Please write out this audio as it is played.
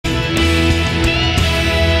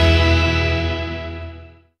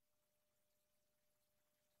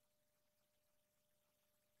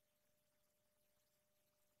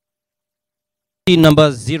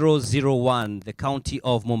Number 001, the county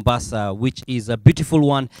of Mombasa, which is a beautiful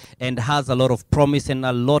one and has a lot of promise and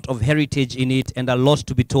a lot of heritage in it and a lot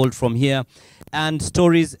to be told from here, and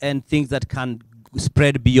stories and things that can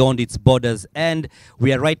spread beyond its borders. And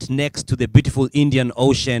we are right next to the beautiful Indian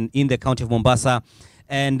Ocean in the county of Mombasa,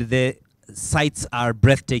 and the sights are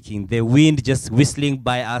breathtaking. The wind just whistling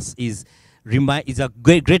by us is a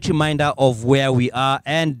great reminder of where we are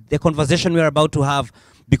and the conversation we're about to have,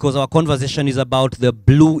 because our conversation is about the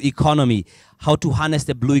blue economy, how to harness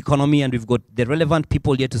the blue economy, and we've got the relevant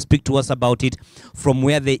people here to speak to us about it from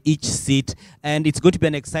where they each sit. And it's going to be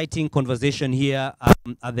an exciting conversation here at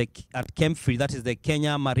KEMFRI, that is the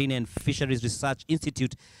Kenya Marine and Fisheries Research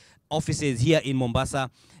Institute offices here in Mombasa.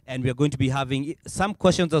 And we are going to be having some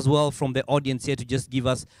questions as well from the audience here to just give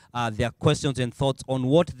us their questions and thoughts on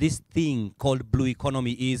what this thing called blue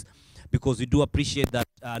economy is, because we do appreciate that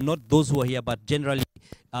not those who are here, but generally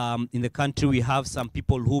in the country, we have some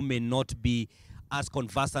people who may not be as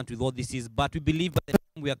conversant with what this is. But we believe by the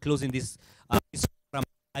time we are closing this program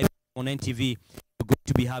on NTV, we're going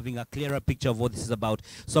to be having a clearer picture of what this is about.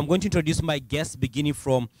 So I'm going to introduce my guests, beginning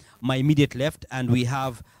from my immediate left, and we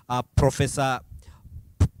have Professor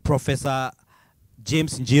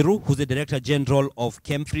James Njiru, who's the Director General of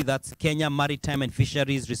KEMFRI, that's Kenya Maritime and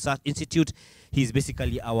Fisheries Research Institute. He's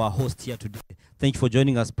basically our host here today. Thank you for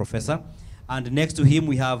joining us, Professor. And next to him,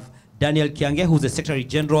 we have Daniel Kiange, who's the Secretary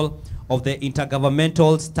General of the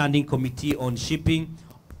Intergovernmental Standing Committee on Shipping,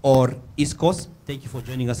 or ISCOS. Thank you for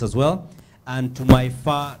joining us as well. And to my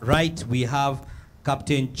far right, we have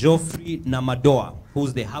Captain Geoffrey Namadoa,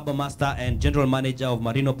 who's the Harbour Master and General Manager of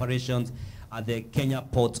Marine Operations at the Kenya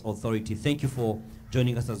Ports Authority. Thank you for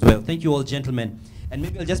joining us as well. Thank you all, gentlemen. And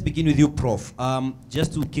maybe I'll just begin with you, Prof.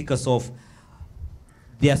 Just to kick us off,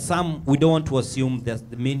 there are some, we don't want to assume there's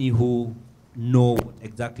many who know what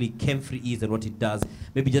exactly KEMFRI is and what it does.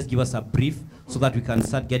 Maybe just give us a brief so that we can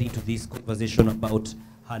start getting to this conversation about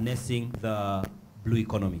harnessing the blue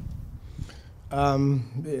economy.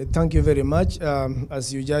 Thank you very much.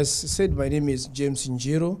 As you just said, my name is James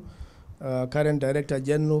Njiru, current Director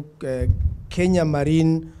General, Kenya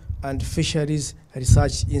Marine and Fisheries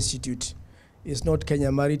Research Institute. It's not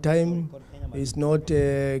Kenya Maritime, it's not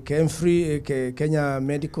KEMFRI, Kenya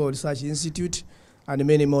Medical Research Institute, and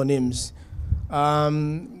many more names.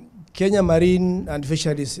 Kenya Marine and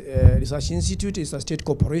Fisheries Research Institute is a state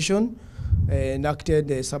corporation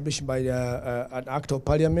established by an Act of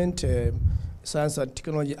Parliament, Science and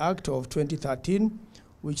Technology Act of 2013,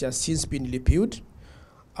 which has since been repealed.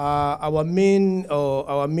 Our main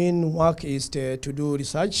work is to do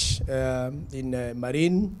research in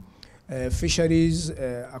marine, fisheries,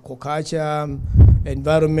 aquaculture,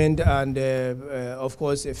 environment, and of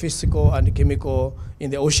course physical and chemical in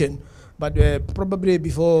the ocean. But probably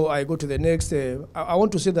before I go to the next, I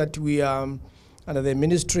want to say that we are under the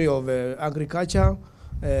Ministry of Agriculture,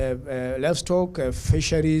 Livestock,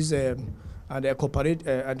 Fisheries, and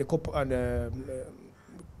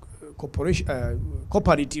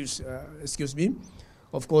cooperatives, excuse me,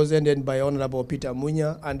 of course, ended by Honorable Peter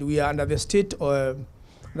Munya, and we are under the State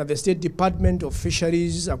Department of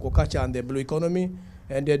Fisheries, Aquaculture, and the Blue Economy,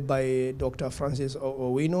 ended by Dr. Francis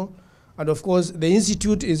Owino. And of course, the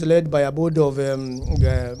institute is led by a board of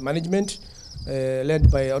management,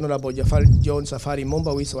 led by Honorable John Safari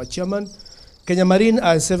Momba, who is our chairman. Kenya Marine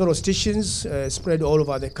has several stations spread all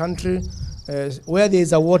over the country. Where there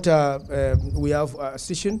is a water, we have a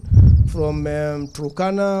station from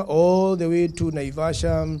Turkana all the way to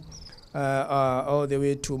Naivasha, all the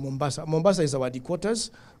way to Mombasa. Mombasa is our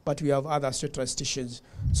headquarters, but we have other satellite stations.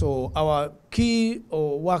 So our key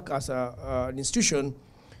work as an institution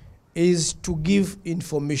is to give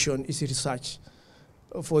information, is research.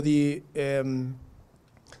 For the,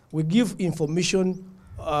 we give information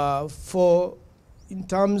in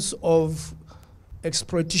terms of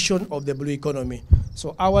exploitation of the blue economy.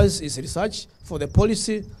 So ours is research for the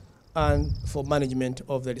policy and for management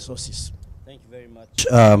of the resources. Thank you very much.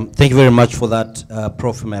 Thank you very much for that,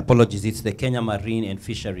 Prof. My apologies. It's the Kenya Marine and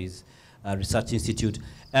Fisheries Research Institute.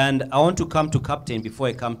 And I want to come to Captain before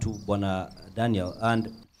I come to Bwana Daniel.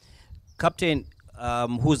 And Captain,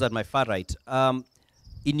 who's at my far right,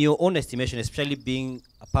 in your own estimation, especially being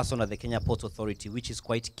a person at the Kenya Ports Authority, which is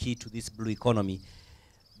quite key to this blue economy,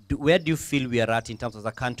 where do you feel we are at in terms of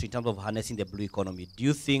the country, in terms of harnessing the blue economy? Do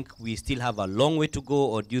you think we still have a long way to go,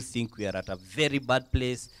 or do you think we are at a very bad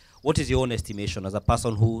place? What is your own estimation as a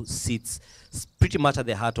person who sits pretty much at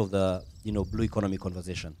the heart of the blue economy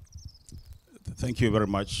conversation? Thank you very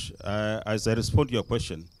much. As I respond to your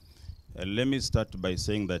question, let me start by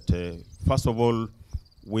saying that, first of all,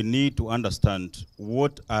 we need to understand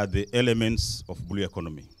what are the elements of blue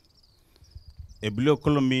economy. A blue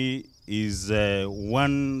economy is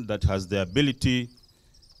one that has the ability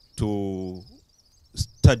to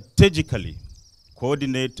strategically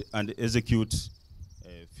coordinate and execute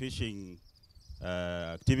fishing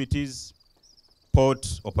activities,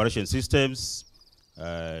 port operation systems,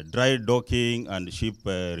 dry docking and ship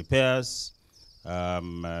repairs,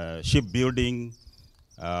 shipbuilding,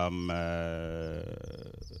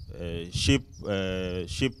 ship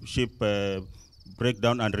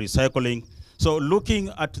breakdown and recycling. So looking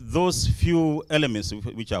at those few elements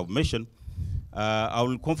which I've mentioned, I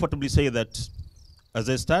will comfortably say that as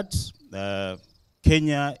a start,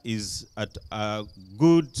 Kenya is at a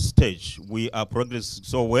good stage. We are progressing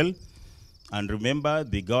so well. And remember,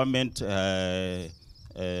 the government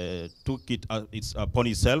took it upon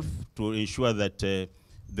itself to ensure that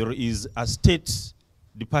there is a state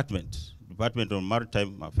Department of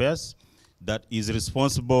Maritime Affairs, that is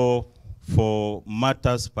responsible for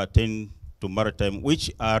matters pertaining to maritime,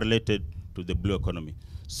 which are related to the blue economy.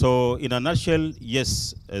 So in a nutshell,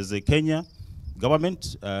 yes, as a Kenya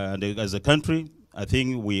government and as a country, I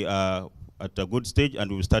think we are at a good stage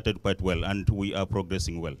and we started quite well and we are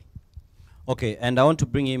progressing well. Okay, and I want to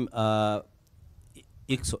bring him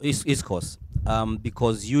ISCOS,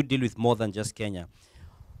 because you deal with more than just Kenya.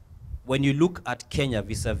 When you look at Kenya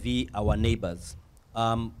vis-a-vis our neighbors,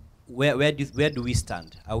 where do we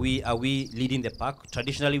stand? Are we leading the pack?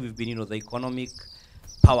 Traditionally, we've been, the economic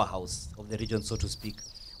powerhouse of the region, so to speak.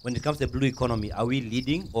 When it comes to the blue economy, are we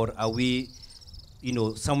leading, or are we,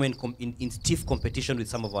 somewhere in stiff competition with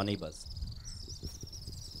some of our neighbors?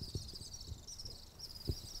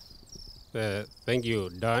 Thank you,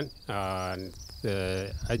 Dan. And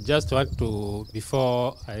I just want to,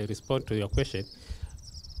 before I respond to your question,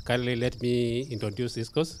 kindly let me introduce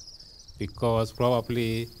ISCOS, because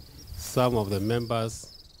probably some of the members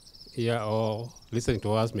here or listening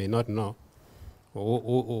to us may not know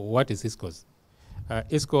what is ISCOS.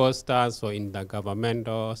 ISCOS stands for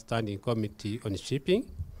Intergovernmental Standing Committee on Shipping.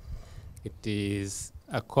 It is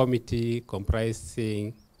a committee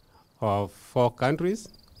comprising of 4 countries.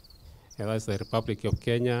 That's the Republic of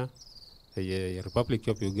Kenya, the Republic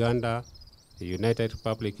of Uganda, the United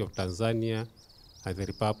Republic of Tanzania, and the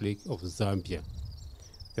Republic of Zambia.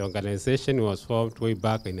 The organization was formed way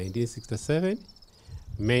back in 1967,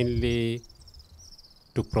 mainly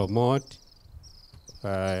to promote,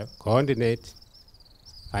 coordinate,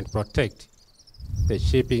 and protect the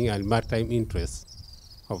shipping and maritime interests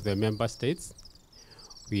of the member states.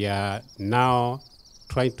 We are now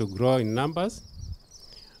trying to grow in numbers.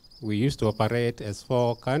 We used to operate as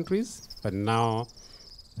 4 countries, but now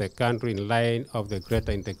the country, in line of the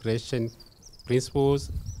greater integration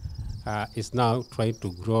principles, is now trying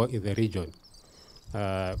to grow in the region.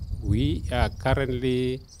 We are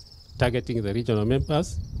currently targeting the regional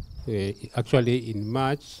members. Actually, in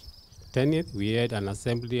March 10th, we had an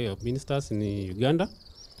assembly of ministers in Uganda,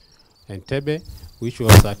 Entebbe, which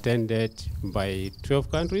was attended by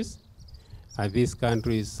 12 countries. And these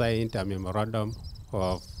countries signed a memorandum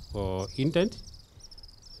of intent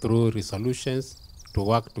through resolutions to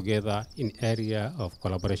work together in area of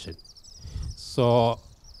collaboration. So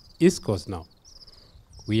ISCOS now,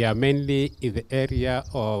 we are mainly in the area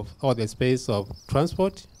of, or the space of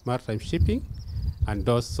transport, maritime shipping, and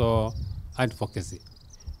also advocacy.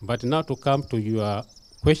 But now to come to your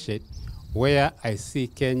question, where I see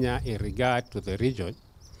Kenya in regard to the region,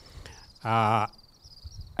 I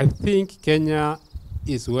think Kenya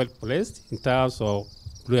is well placed in terms of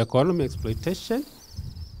blue economy exploitation,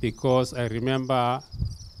 because I remember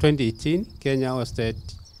 2018, Kenya hosted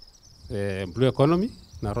Blue Economy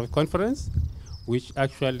Nairobi Conference, which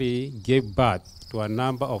actually gave birth to a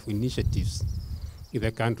number of initiatives in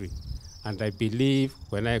the country. And I believe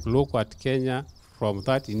when I look at Kenya from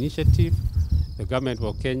that initiative, the government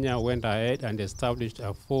of Kenya went ahead and established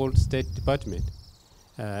a full state department,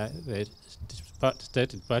 the State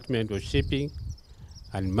Department of Shipping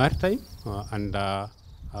and Maritime under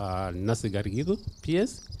Nasi Garigidu,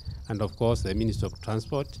 PS, and of course the Minister of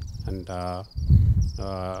Transport and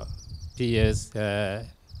PS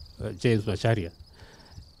James Macharia.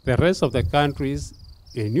 The rest of the countries,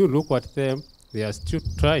 when you look at them, they are still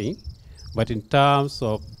trying, but in terms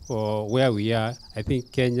of where we are, I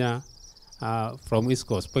think Kenya, from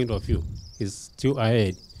ISCOS point of view, is still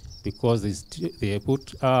ahead, because they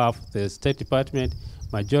put up the State Department.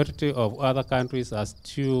 Majority of other countries are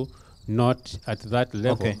still not at that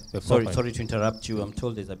level. Okay, sorry to interrupt you. I'm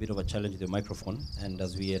told there's a bit of a challenge with the microphone, and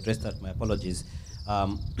as we address that, my apologies.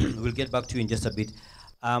 We'll get back to you in just a bit.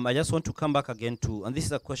 I just want to come back again to, and this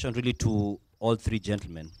is a question really to all three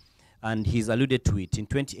gentlemen, and he's alluded to it. In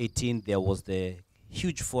 2018, there was the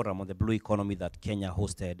huge forum on the blue economy that Kenya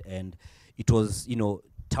hosted, and it was,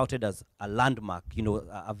 touted as a landmark,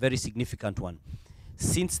 a very significant one.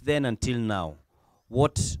 Since then until now,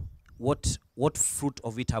 what fruit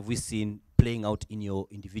of it have we seen playing out in your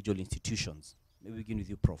individual institutions? Maybe we begin with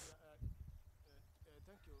you, Prof.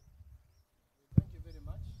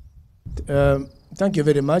 Thank you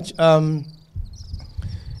very much.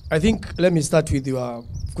 I think let me start with your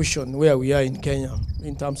question, where we are in Kenya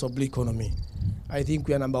in terms of blue economy. I think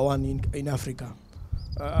we are number one in Africa.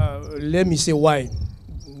 Let me say why.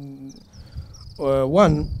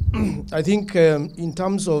 One, I think in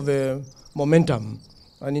terms of momentum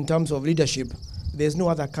and in terms of leadership, there's no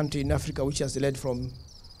other country in Africa which has led from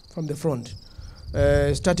the front.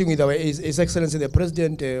 Starting with His Excellency the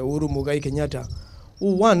President Uhuru Muigai Kenyatta,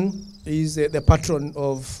 who one is the patron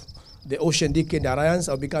of the Ocean Decade Alliance.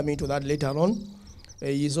 I'll be coming to that later on.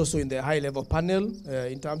 He is also in the high-level panel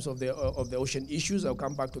in terms of the ocean issues. I'll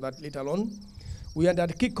come back to that later on. We had a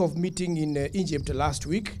kick-off meeting in Egypt last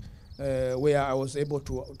week, where I was able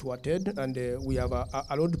to attend, and we have a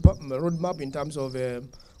roadmap in terms of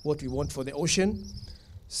what we want for the ocean.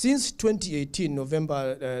 Since 2018,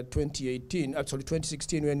 November 2018, actually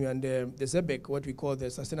 2016, when we had the ZBEC, what we call the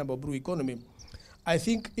Sustainable Blue Economy, I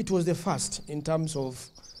think it was the first in terms of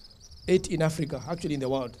 8 in Africa, actually in the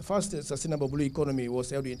world. The first Sustainable Blue Economy was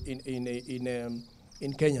held in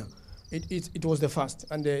Kenya. It was the first,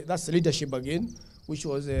 and that's the leadership again, which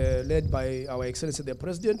was led by our Excellency the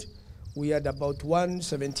President. We had about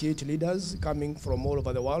 178 leaders coming from all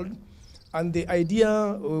over the world. And the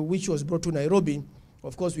idea which was brought to Nairobi,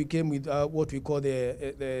 of course, we came with what we call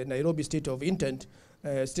the Nairobi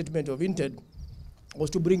Statement of Intent, was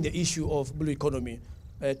to bring the issue of blue economy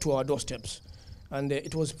to our doorsteps. And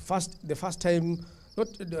it was the first time, not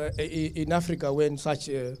in Africa, when such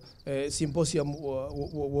a symposium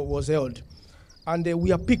was held. And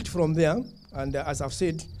we are picked from there, and as I've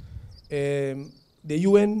said, the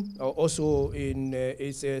UN also in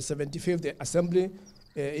its 75th Assembly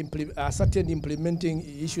started implementing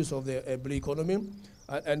issues of the blue economy.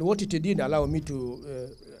 And what it did allow me to,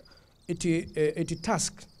 it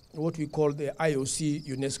tasked what we call the IOC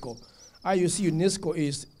UNESCO. IOC UNESCO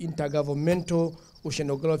is Intergovernmental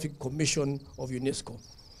Oceanographic Commission of UNESCO.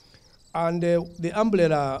 And the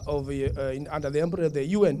umbrella of under the umbrella of the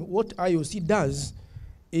UN, what IOC does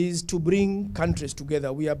is to bring countries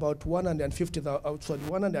together. We are about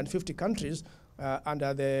 150 countries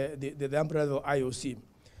under the umbrella of IOC.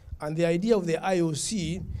 And the idea of the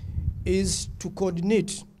IOC is to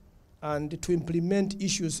coordinate and to implement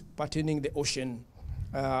issues pertaining the ocean.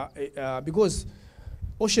 Because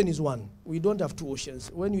ocean is one. We don't have two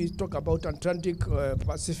oceans. When we talk about Atlantic,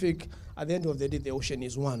 Pacific, at the end of the day, the ocean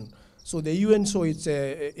is one. So the UN saw it's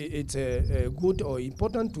good or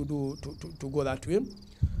important to go that way.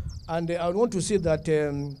 And I want to say that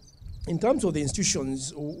in terms of the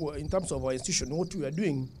institutions, in terms of our institution, what we are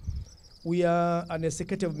doing, we are an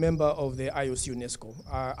executive member of the IOC UNESCO.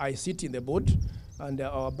 I sit in the board, and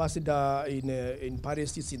our ambassador in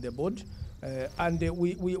Paris sits in the board. And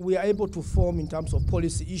we are able to form in terms of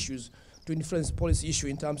policy issues, to influence policy issue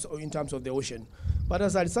in terms of the ocean. But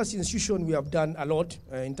as a research institution, we have done a lot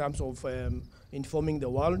in terms of informing the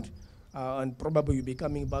world, and probably we'll be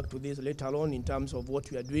coming back to this later on in terms of what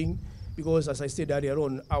we are doing, because as I said earlier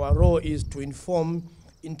on, our role is to inform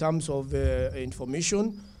in terms of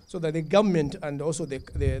information, so that the government and also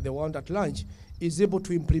the world at large is able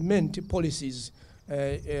to implement policies,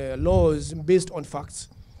 laws based on facts.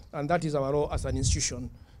 And that is our role as an institution.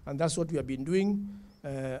 And that's what we have been doing.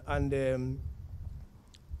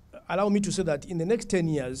 Allow me to say that in the next 10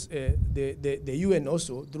 years, the UN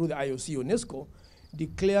also, through the IOC UNESCO,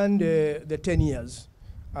 declared the 10 years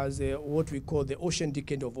as what we call the ocean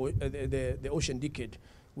decade of the ocean decade.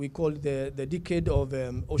 We call the decade of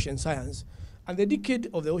ocean science. And the decade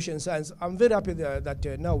of the ocean science, I'm very happy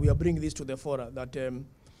that now we are bringing this to the fora, that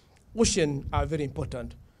ocean are very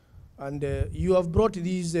important. And you have brought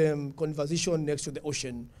this conversation next to the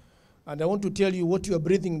ocean. And I want to tell you what you are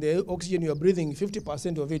breathing, the oxygen you are breathing,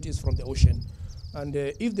 50% of it is from the ocean. And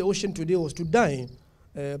if the ocean today was to die,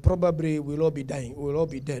 probably we'll all be dying, we'll all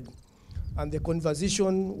be dead. And the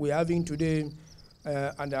conversation we're having today,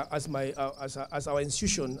 and as our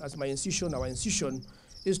institution, our institution,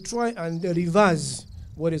 is try and reverse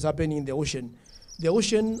what is happening in the ocean. The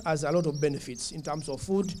ocean has a lot of benefits in terms of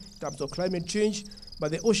food, in terms of climate change,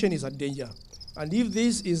 but the ocean is a danger. And if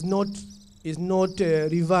this is not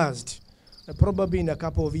reversed, probably in a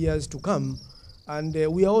couple of years to come, and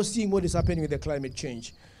we are all seeing what is happening with the climate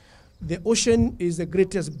change. the ocean is the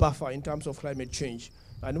greatest buffer in terms of climate change.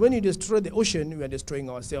 And when you destroy the ocean, we are destroying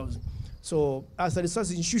ourselves. So as a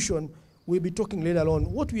research institution, we'll be talking later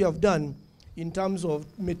on what we have done in terms of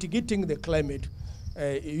mitigating the climate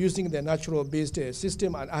using the natural-based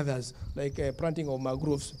system and others, like planting of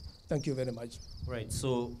mangroves. Thank you very much. Right,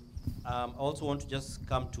 so I also want to just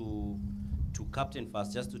come to Captain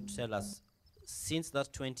first, just to tell us, since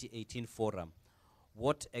that 2018 forum,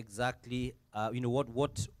 what exactly,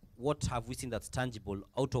 what have we seen that's tangible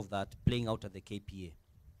out of that playing out at the KPA?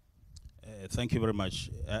 Thank you very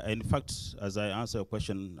much. In fact, as I answer your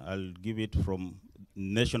question, I'll give it from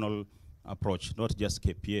national approach, not just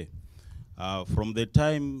KPA. From the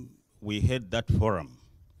time we had that forum,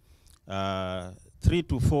 3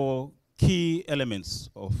 to 4 key elements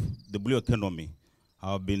of the blue economy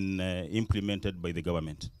have been implemented by the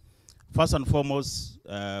government. First and foremost,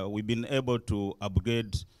 we've been able to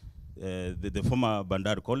upgrade the former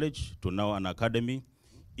Bandar College to now an academy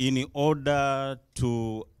in order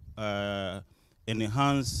to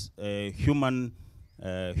enhance human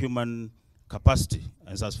capacity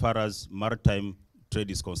as far as maritime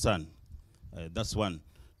trade is concerned. That's one.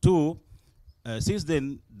 Two, since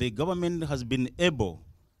then, the government has been able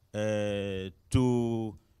to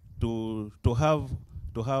have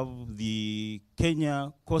the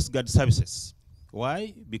Kenya Coast Guard services.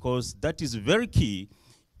 Why? Because that is very key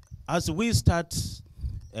as we start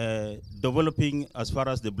developing as far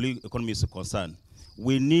as the blue economy is concerned.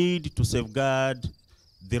 We need to safeguard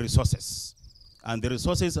the resources. And the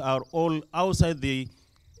resources are all outside the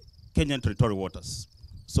Kenyan territorial waters.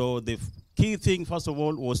 So the key thing, first of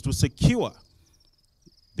all, was to secure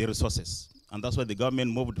the resources. And that's why the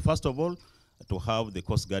government moved, first of all, to have the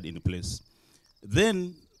Coast Guard in place.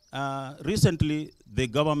 Then, recently, the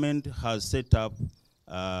government has set up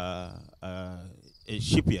a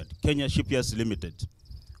shipyard, Kenya Shipyards Limited.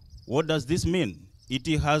 What does this mean? It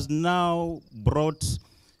has now brought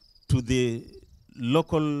to the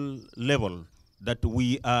local level that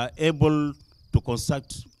we are able to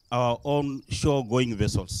construct our own shore-going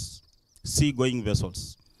vessels, sea-going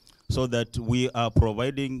vessels, so that we are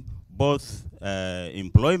providing both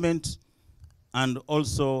employment and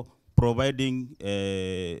also providing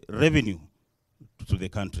revenue to the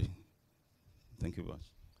country. Thank you very much.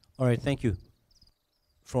 All right, thank you.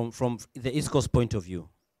 From the East Coast point of view,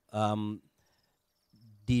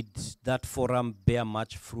 did that forum bear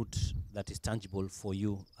much fruit that is tangible for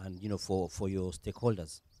you and for your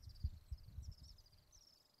stakeholders?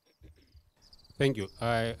 Thank you.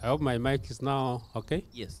 I hope my mic is now okay.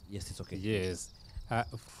 Yes, it's okay. Yes.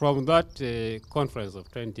 From that conference of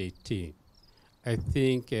 2018, I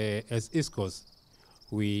think as East Coast,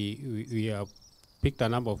 we have picked a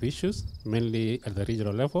number of issues, mainly at the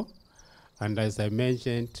regional level. And as I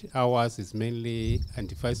mentioned, ours is mainly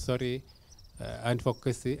advisory,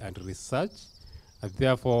 advocacy, and research. And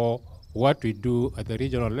therefore, what we do at the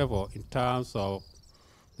regional level in terms of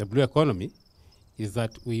the blue economy is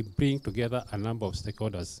that we bring together a number of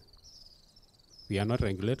stakeholders. We are not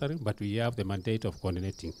regulatory, but we have the mandate of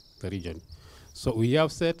coordinating the region. So we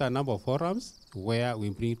have set a number of forums where we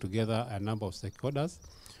bring together a number of stakeholders,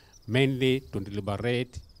 mainly to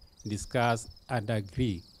deliberate, discuss, and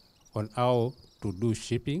agree on how to do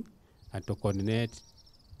shipping and to coordinate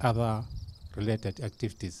other related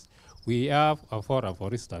activities. We have a forum,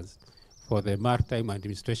 for instance, for the maritime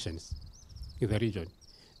administrations in the region.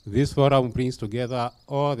 This forum brings together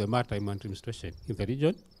all the maritime administration in the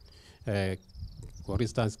region. For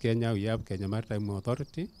instance, Kenya, we have Kenya Maritime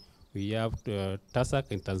Authority. We have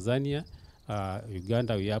TASAC in Tanzania.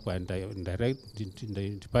 Uganda, we have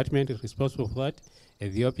the department responsible for that,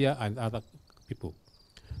 Ethiopia, and other people.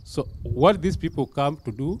 So what these people come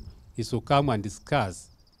to do is to come and discuss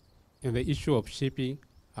in the issue of shipping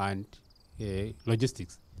and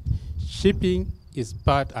logistics. Shipping is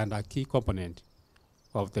part and a key component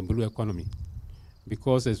of the blue economy,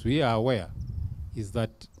 because as we are aware, is that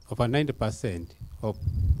over 90% of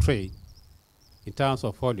trade in terms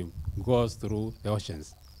of volume goes through the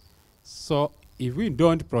oceans. So if we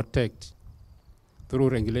don't protect through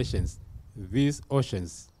regulations these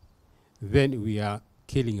oceans, then we are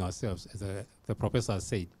killing ourselves, as the professor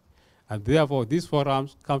said. And therefore, these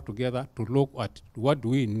forums come together to look at what do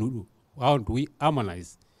we do, how do we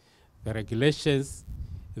harmonize the regulations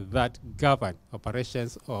that govern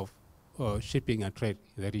operations of shipping and trade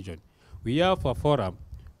in the region. We have a forum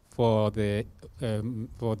for the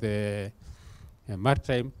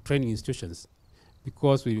maritime training institutions,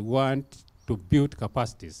 because we want to build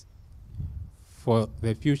capacities for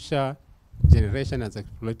the future generation and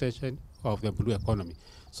exploitation of the blue economy.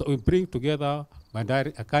 So we bring together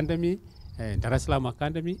Bandari Academy Dar es Salaam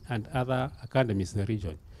Academy and other academies in the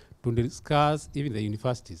region to discuss, even the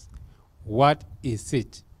universities, what is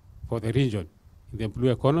it for the region in the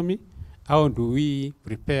blue economy? How do we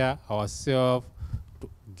prepare ourselves to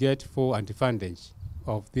get full advantage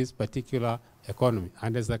of this particular economy?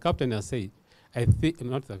 And as the captain has said, I think,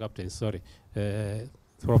 not the captain, sorry,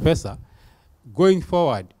 Professor, going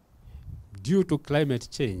forward, due to climate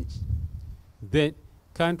change, the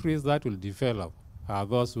countries that will develop are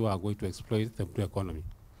those who are going to exploit the blue economy.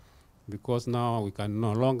 Because now we can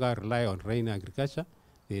no longer rely on rain agriculture.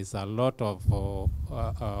 There's a lot of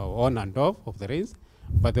on and off of the rains,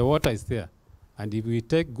 but the water is there. And if we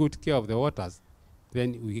take good care of the waters,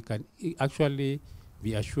 then we can actually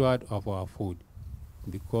be assured of our food.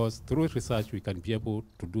 Because through research, we can be able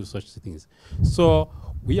to do such things. So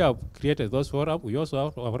we have created those forums. We also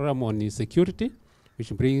have a forum on security, which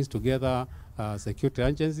brings together security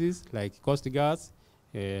agencies like Coast Guards,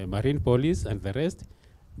 Marine Police, and the rest,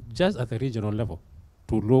 just at the regional level,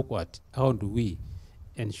 to look at how do we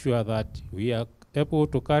ensure that we are able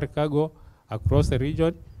to carry cargo across the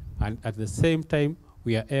region, and at the same time,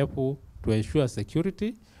 we are able to ensure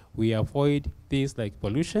security. We avoid things like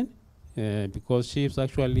pollution, because ships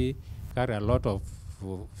actually carry a lot of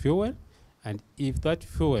fuel, and if that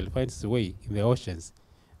fuel finds its way in the oceans,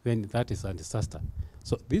 then that is a disaster.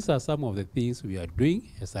 So these are some of the things we are doing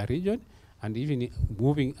as a region, and even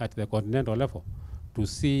moving at the continental level to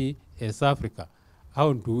see, as Africa,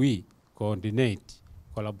 how do we coordinate,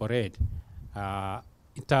 collaborate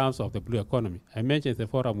in terms of the blue economy. I mentioned the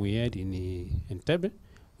forum we had in Entebbe,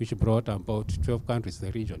 which brought about 12 countries in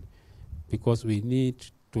the region, because we need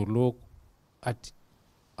to look at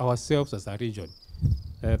ourselves as a region.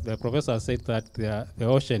 The professor said that the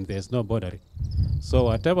ocean, there's no boundary. So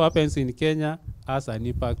whatever happens in Kenya has an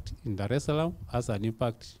impact in Dar es Salaam, has an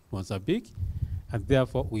impact in Mozambique, and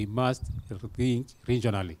therefore we must think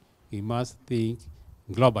regionally. We must think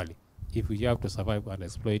globally if we have to survive and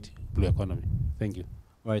exploit blue economy. Thank you.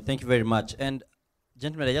 All right, thank you very much. And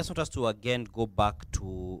gentlemen, I just want us to again go back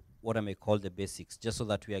to what I may call the basics, just so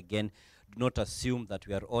that we again do not assume that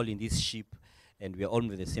we are all in this ship and we are all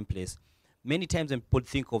in the same place. Many times when people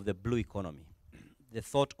think of the blue economy, the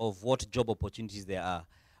thought of what job opportunities there are,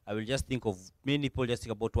 I will just think of many people just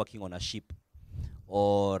think about working on a ship,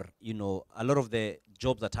 or you know, a lot of the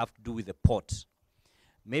jobs that have to do with the port.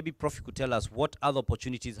 Maybe Prof could tell us what other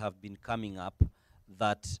opportunities have been coming up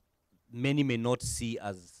that many may not see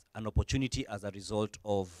as an opportunity as a result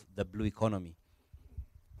of the blue economy.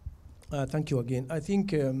 Thank you again. I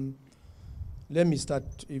think, let me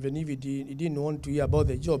start, even if you didn't want to hear about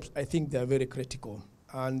the jobs, I think they are very critical.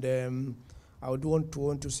 And I would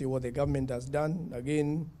want to see what the government has done.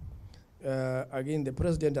 Again, the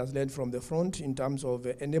president has led from the front in terms of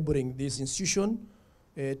enabling this institution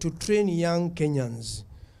to train young Kenyans.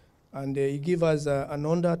 And he gave us an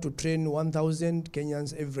order to train 1,000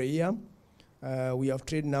 Kenyans every year. We have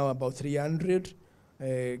trained now about 300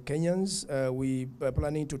 Kenyans. We are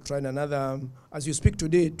planning to train another, as you speak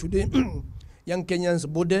today, young Kenyans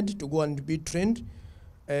boarded to go and be trained.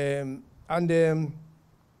 The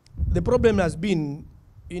problem has been,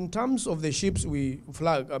 in terms of the ships we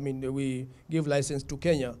flag, I mean, we give license to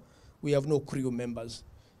Kenya, we have no crew members.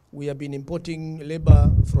 We have been importing labor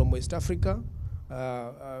from West Africa,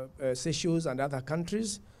 Seychelles and other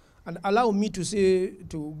countries. And allow me to say,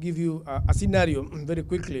 to give you a scenario very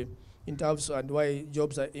quickly in terms of why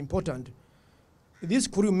jobs are important. These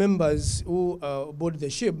crew members who board the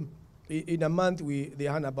ship, in a month they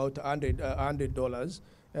earn about $100,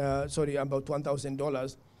 about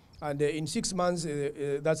 $1,000. And in 6 months,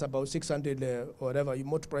 that's about 600 or whatever, you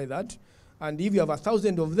multiply that. And if you have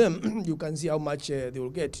 1,000 of them, you can see how much they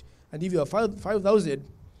will get. And if you have 5,000,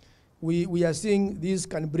 we are seeing this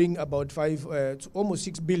can bring about almost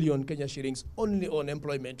 6 billion Kenya shillings only on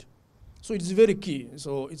employment. So it's very key.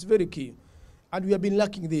 So it's very key. And we have been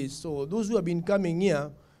lacking this. So those who have been coming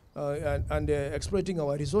here and exploiting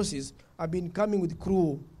our resources have been coming with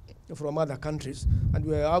crew from other countries. And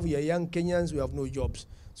we are young Kenyans, we have no jobs.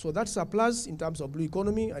 So that's a plus in terms of blue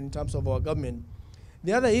economy and in terms of our government.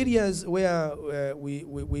 The other areas where we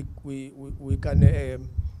can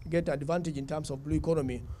get advantage in terms of blue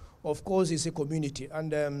economy, of course, is a community.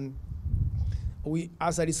 And we,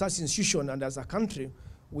 as a research institution and as a country,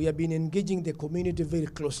 we have been engaging the community very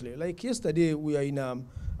closely. Like yesterday, we are in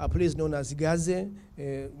a place known as Gaze,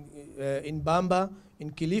 in Bamba,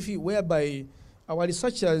 in Kilifi, whereby our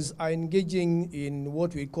researchers are engaging in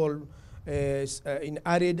what we call in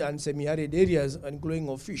arid and semi-arid areas and growing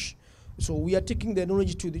of fish. So we are taking the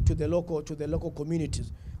knowledge to the local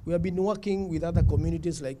communities. We have been working with other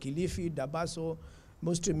communities like Kilifi, Dabaso,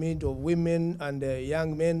 mostly made of women and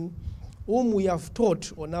young men, whom we have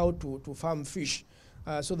taught on how to farm fish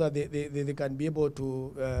so that they can be able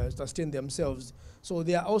to sustain themselves. So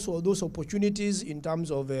there are also those opportunities in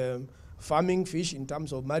terms of farming fish, in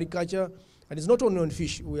terms of mariculture. And it's not only on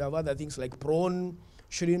fish. We have other things like prawn,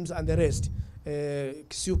 shrimps, and the rest.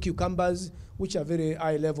 Sea cucumbers, which are very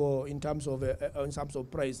high level in terms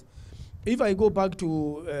of price. If I go back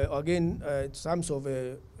to, again, terms of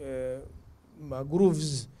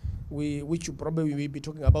grooves, which you probably will be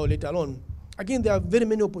talking about later on. Again, there are very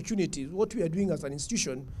many opportunities. What we are doing as an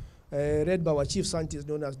institution, led by our chief scientist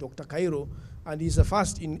known as Dr. Cairo, and he's the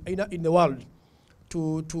first in the world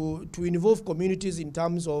to involve communities in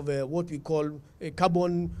terms of what we call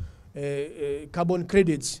carbon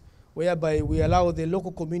credits, whereby we allow the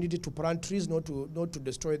local community to plant trees, not to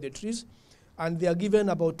destroy the trees. And they are given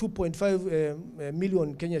about 2.5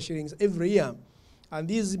 million Kenya shillings every year. And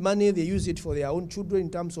this money, they use it for their own children in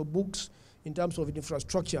terms of books, in terms of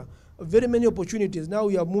infrastructure. Very many opportunities. Now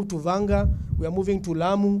we have moved to Vanga, we are moving to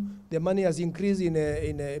Lamu. The money has increased in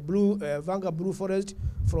Vanga Blue Forest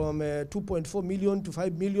from 2.4 million to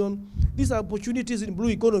 5 million. These are opportunities in blue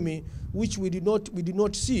economy which we did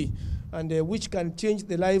not see, and which can change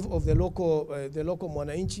the life of the local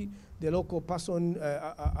mwananchi, the local person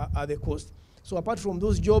at the coast. So apart from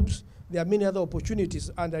those jobs, there are many other opportunities,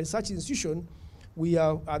 and as such institution, we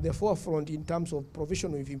are at the forefront in terms of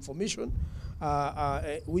provision of information,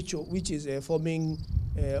 which is forming,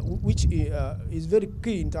 which is very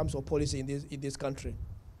key in terms of policy in this country.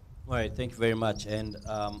 All right, thank you very much. And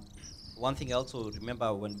one thing I also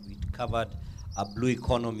remember when we covered a Blue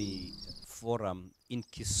Economy Forum in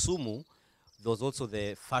Kisumu, there was also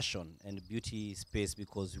the fashion and beauty space,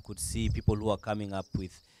 because you could see people who are coming up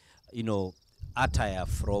with, attire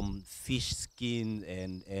from fish skin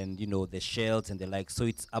and the shells and the like. So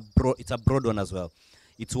it's a broad one as well.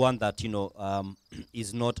 It's one that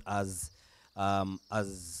is not as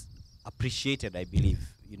appreciated, I believe.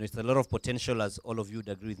 It's a lot of potential, as all of you would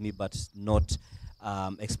agree with me, but not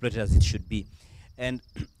exploited as it should be. And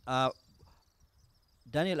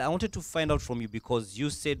Daniel, I wanted to find out from you, because you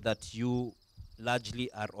said that you largely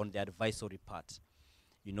are on the advisory part.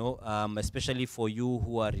 Especially for you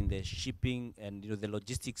who are in the shipping and the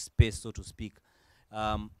logistics space, so to speak.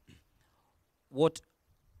 What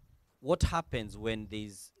happens when there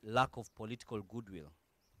is lack of political goodwill?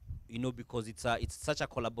 Because it's such a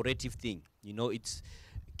collaborative thing.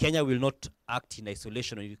 Kenya will not act in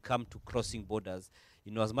isolation when you come to crossing borders.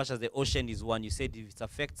 As much as the ocean is one, you said if it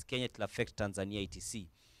affects Kenya, it will affect Tanzania, etc.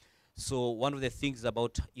 So one of the things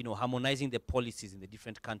about harmonizing the policies in the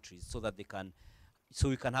different countries so that we can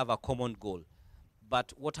have a common goal.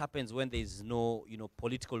 But what happens when there is no,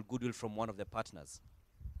 political goodwill from one of the partners?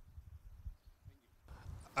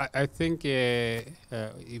 I think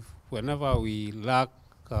if whenever we lack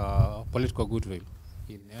political goodwill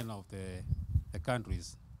in any of the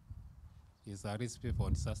countries, is a recipe for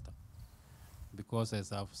disaster. Because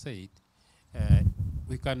as I've said,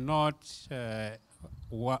 we cannot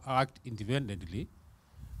act independently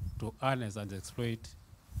to harness and exploit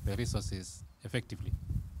the resources effectively.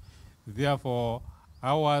 Therefore,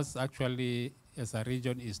 ours actually as a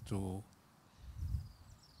region is to,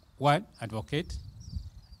 one, advocate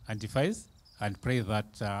and devise and pray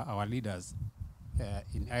that our leaders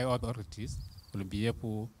in high authorities will be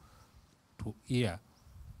able to hear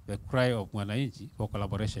the cry of Mwananchi for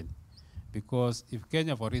collaboration. Because if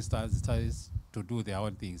Kenya, for instance, decides to do their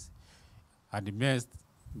own things and mess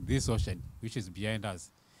this ocean, which is behind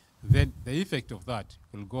us, then the effect of that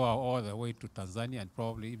will go all the way to Tanzania and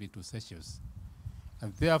probably even to Seychelles.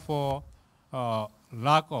 And therefore,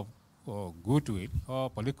 lack of goodwill or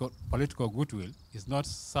political goodwill is not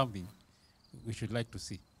something we should like to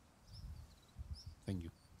see. Thank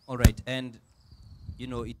you. All right, and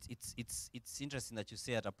it's interesting that you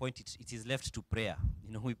say at a point it is left to prayer.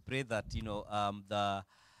 We pray that the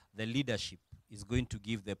leadership is going to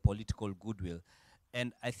give the political goodwill.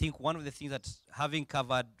 And I think one of the things that having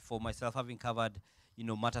covered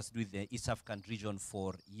matters to do with the East African region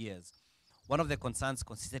for years, one of the concerns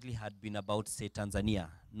consistently had been about, say, Tanzania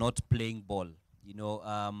not playing ball.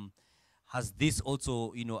 Has this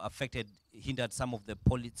also, hindered some of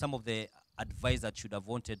the advice that should have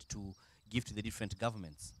wanted to give to the different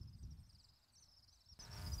governments?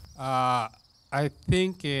 I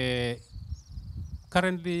think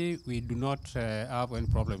currently we do not have any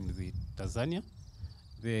problem with Tanzania.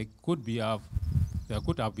 There could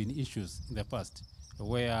have been issues in the past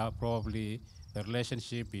where probably the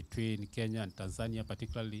relationship between Kenya and Tanzania,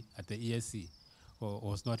 particularly at the EAC,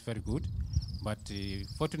 was not very good. But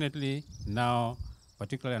fortunately now,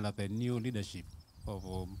 particularly under the new leadership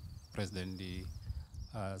of President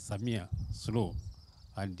Samia Suluhu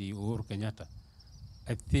and Uhuru Kenyatta.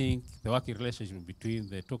 I think the working relationship between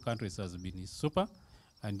the two countries has been super,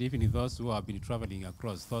 and even those who have been traveling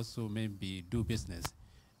across, those who maybe do business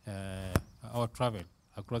or travel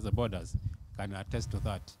across the borders can attest to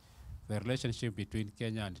that. The relationship between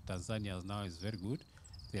Kenya and Tanzania now is very good.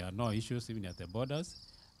 There are no issues even at the borders.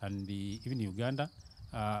 And even Uganda,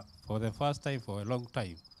 for the first time for a long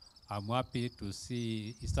time, I'm happy to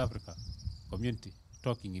see East Africa community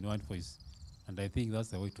talking in one voice. And I think that's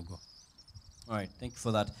the way to go. All right, thank you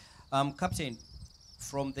for that. Captain,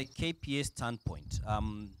 from the KPA standpoint,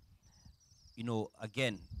 you know,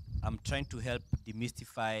 again, I'm trying to help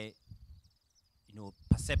demystify, you know,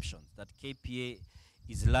 perceptions that KPA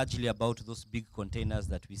is largely about those big containers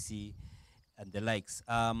that we see and the likes,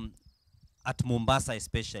 at Mombasa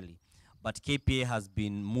especially. But KPA has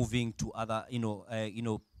been moving to other,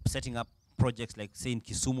 setting up projects like, say, in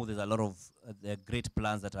Kisumu. There's a lot of great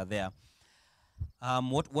plans that are there.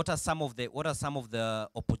 What are some of the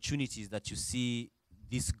opportunities that you see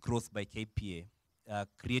this growth by KPA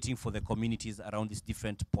creating for the communities around these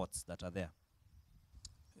different ports that are there?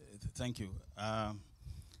 Thank you.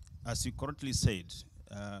 As you correctly said,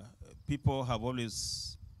 people have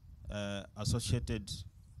always associated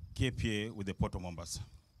KPA with the Port of Mombasa.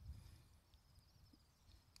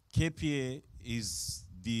 KPA is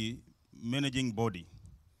the managing body.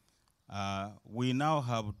 We now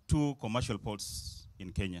have 2 commercial ports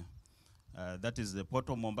in Kenya. That is the Port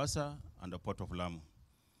of Mombasa and the Port of Lamu.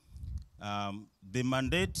 The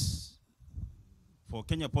mandate for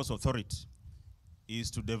Kenya Ports Authority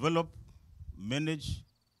is to develop,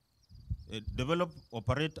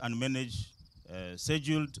 operate, and manage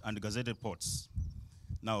scheduled and gazetted ports.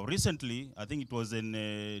 Now, recently, I think it was in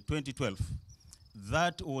 2012,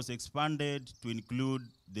 that was expanded to include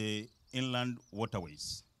the inland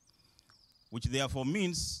waterways, which therefore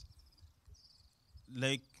means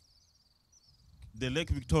like the Lake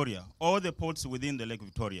Victoria, all the ports within the Lake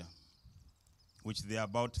Victoria, which there are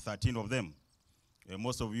about 13 of them.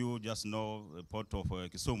 Most of you just know the port of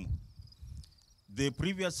Kisumu. They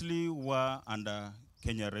previously were under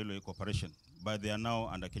Kenya Railway Corporation, but they are now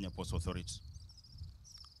under Kenya Ports Authority.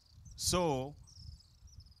 So,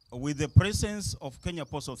 with the presence of Kenya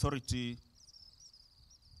Ports Authority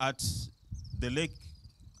at the lake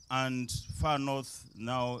and far north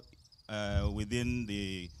now within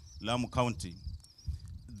the Lamu County,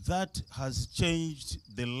 that has changed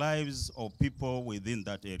the lives of people within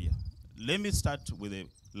that area. Let me start with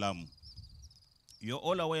Lamu. You're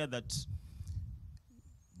all aware that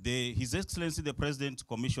His Excellency the President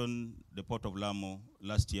commissioned the Port of Lamu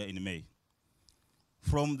last year in May.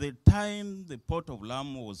 From the time the Port of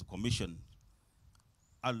Lamu was commissioned,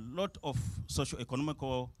 a lot of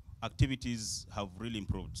socio-economical activities have really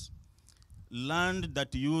improved. Land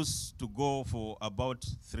that used to go for about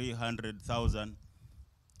 300,000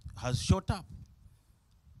 has shot up.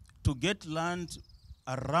 To get land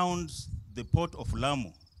around the Port of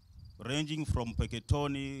Lamu, ranging from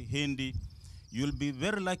Peketoni, Hindi, you'll be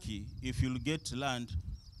very lucky if you'll get land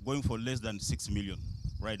going for less than 6 million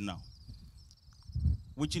right now.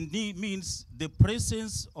 Which indeed means the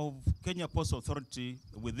presence of Kenya Ports Authority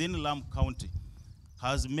within Lamu County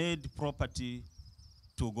has made property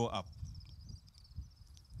to go up.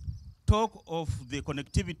 Talk of the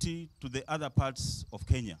connectivity to the other parts of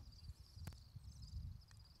Kenya.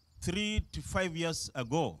 3 to 5 years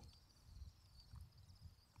ago,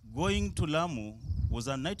 going to Lamu was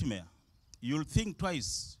a nightmare. You'll think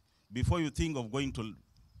twice before you think of going to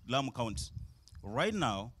Lamu County. Right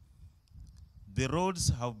now, the roads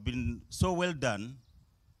have been so well done,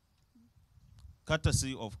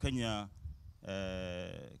 courtesy of Kenya,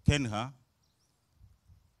 Kenha.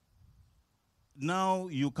 Now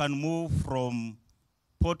you can move from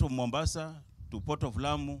Port of Mombasa to Port of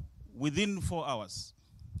Lamu within 4 hours.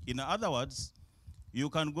 In other words, you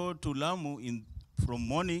can go to Lamu from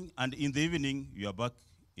morning, and in the evening, you are back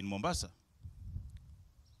in Mombasa.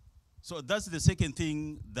 So that's the second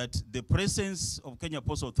thing that the presence of Kenya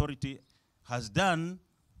Ports Authority has done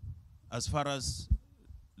as far as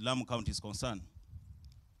Lamu County is concerned.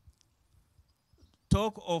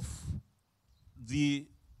 Talk of the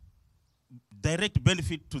direct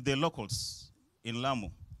benefit to the locals in Lamu.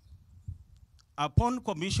 Upon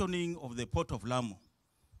commissioning of the Port of Lamu,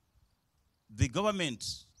 the government,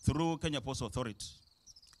 through Kenya Ports Authority,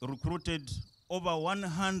 recruited over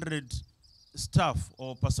 100 staff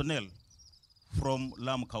or personnel from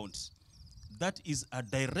Lamu County. That is a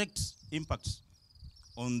direct impact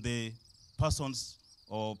on the persons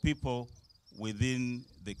or people within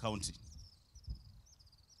the county.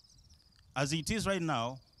 As it is right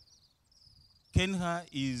now, Kenya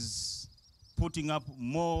is putting up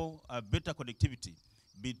more better connectivity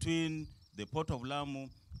between the Port of Lamu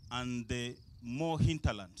and the more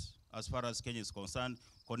hinterland as far as Kenya is concerned,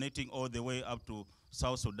 connecting all the way up to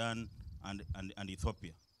South Sudan and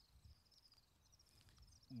Ethiopia.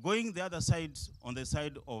 Going the other side, on the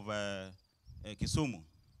side of Kisumu.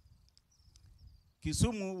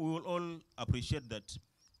 Kisumu, we will all appreciate that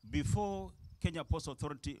before Kenya Ports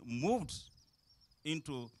Authority moved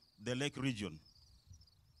into the lake region,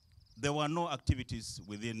 there were no activities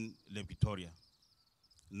within Lake Victoria.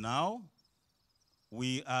 Now,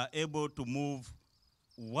 we are able to move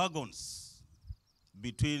wagons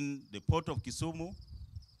between the port of Kisumu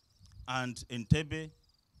and Entebbe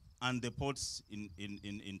and the ports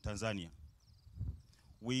in Tanzania.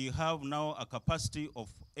 We have now a capacity of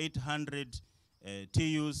 800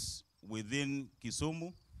 TUs within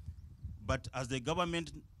Kisumu, but as the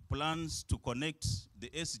government plans to connect the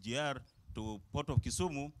SGR to Port of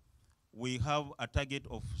Kisumu, we have a target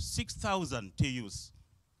of 6,000 TUs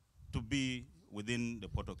to be within the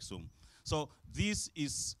Port of Kisumu. So this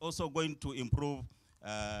is also going to improve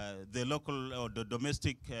the local or the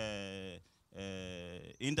domestic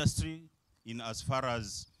industry in as far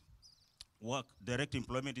as direct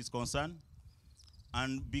employment is concerned.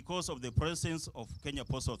 And because of the presence of Kenya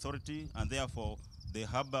Ports Authority and therefore the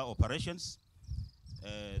harbor operations,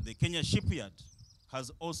 the Kenya shipyard has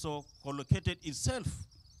also collocated itself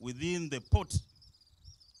within the port,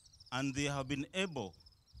 and they have been able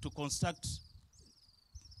to construct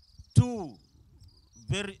 2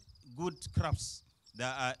 very good crafts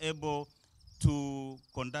that are able to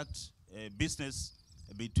conduct business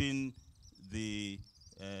between the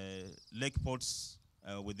lake ports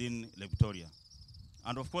within Lake Victoria.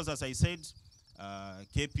 And of course, as I said,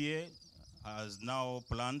 KPA has now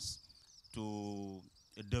plans to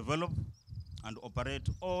develop and operate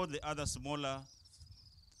all the other smaller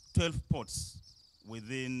 12 ports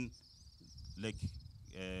within Lake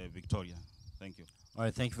Victoria. Thank you. All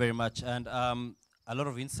right, thank you very much. And a lot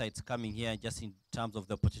of insights coming here just in terms of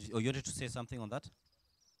the opportunity. Oh, you wanted to say something on that?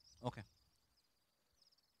 Okay.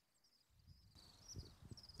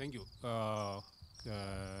 Thank you,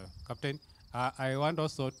 Captain. I want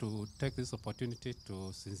also to take this opportunity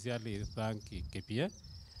to sincerely thank KPA.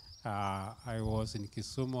 I was in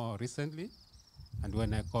Kisumu recently, and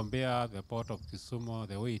when I compare the port of Kisumu,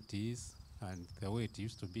 the way it is and the way it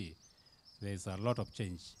used to be, there's a lot of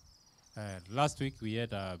change. Last week we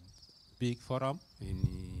had a big forum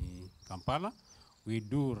in Kampala. We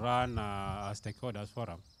do run a stakeholders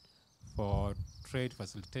forum for trade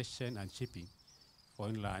facilitation and shipping for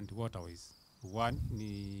inland waterways. One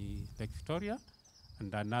in Lake Victoria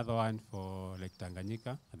and another one for Lake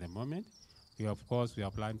Tanganyika at the moment. We, of course, we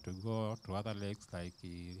are planning to go to other lakes like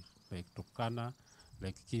Lake Turkana,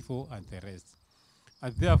 Lake Kivu, and the rest.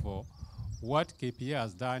 And therefore, what KPA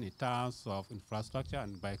has done in terms of infrastructure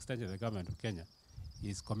and by extension the government of Kenya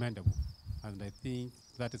is commendable. And I think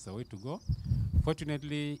that is the way to go.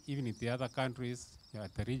 Fortunately, even in the other countries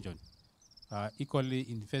at the region, equally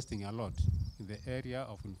investing a lot in the area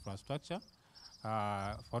of infrastructure.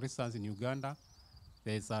 For instance, in Uganda,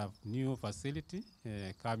 there's a new facility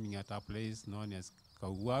coming at a place known as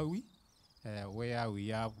Kauawi, where we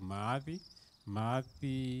have Maathi.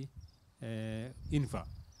 Maathi Infra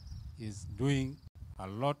is doing a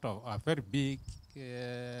lot of, a very big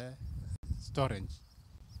storage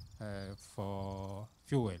for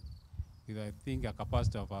fuel, with I think a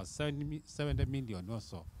capacity of 70 million or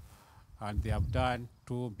so. And they have done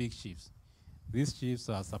 2 big ships. These ships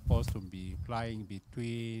are supposed to be flying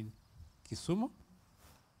between Kisumu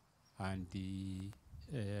and the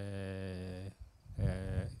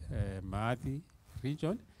Maathi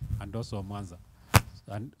region, and also Mwanza.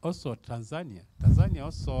 And also Tanzania. Tanzania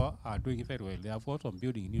also are doing very well. They have worked on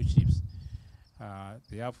building new ships.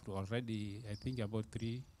 They have already, I think, about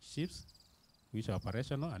 3 ships which are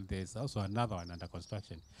operational, and there's also another one under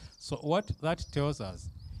construction. So what that tells us,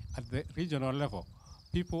 at the regional level,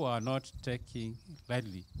 people are not taking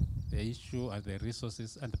lightly the issue and the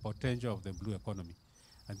resources and the potential of the blue economy.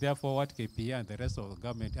 And therefore, what KPA and the rest of the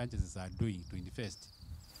government agencies are doing to invest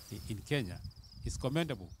in Kenya is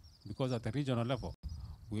commendable, because at the regional level,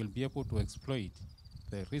 we'll be able to exploit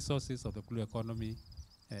the resources of the blue economy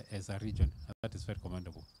as a region. And that is very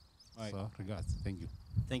commendable. Right. So, regards. Thank you.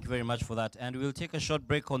 Thank you very much for that. And we'll take a short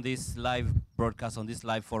break on this live broadcast, on this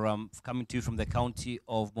live forum, coming to you from the county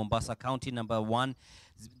of Mombasa, county number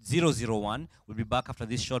 1001. We'll be back after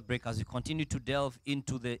this short break as we continue to delve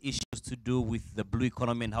into the issues to do with the blue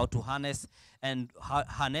economy and how to harness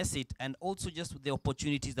it, and also just the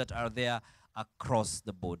opportunities that are there across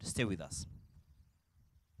the board. Stay with us.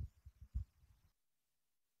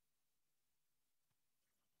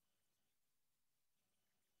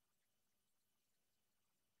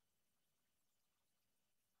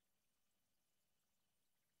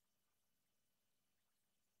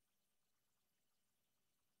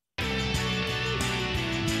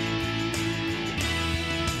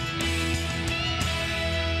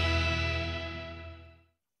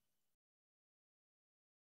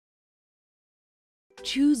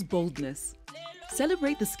 Choose boldness.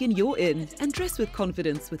 Celebrate the skin you're in and dress with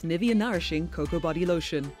confidence with Nivea Nourishing Cocoa Body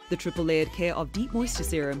Lotion. The triple layered care of deep moisture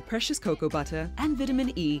serum, precious cocoa butter, and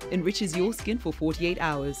vitamin E enriches your skin for 48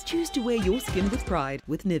 hours. Choose to wear your skin with pride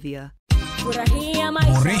with Nivea.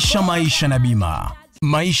 Boresha maisha na bima.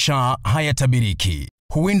 Maisha hayatabiriki.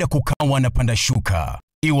 Huenda kukawa na panda shuka.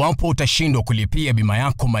 Iwapo utashindwa kulipia bima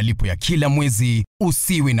yako malipo ya kila mwezi,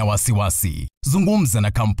 usiwe na wasiwasi. Zungumza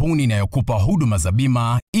na kampuni inayokupa huduma za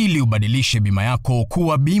bima ili ubadilishe bima yako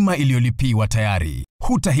kuwa bima iliyolipiwa tayari.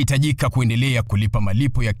 Hutahitajika kuendelea kulipa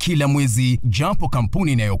malipo ya kila mwezi, japo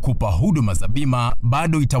kampuni inayokupa huduma za bima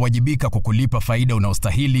bado itawajibika kukulipa faida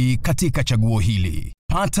unaostahili katika chaguo hili.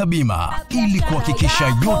 Pata bima ili kuhakikisha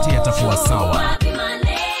yote yatakuwa sawa.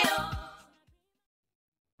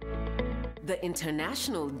 The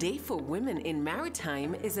International Day for Women in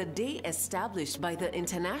Maritime is a day established by the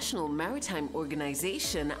International Maritime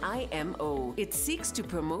Organization, IMO. It seeks to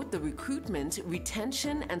promote the recruitment,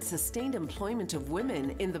 retention, and sustained employment of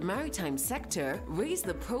women in the maritime sector, raise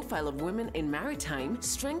the profile of women in maritime,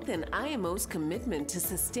 strengthen IMO's commitment to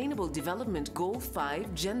Sustainable Development Goal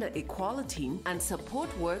 5, gender equality, and support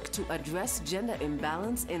work to address gender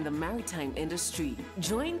imbalance in the maritime industry.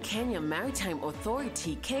 Join Kenya Maritime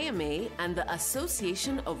Authority, KMA, and the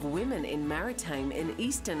Association of Women in Maritime in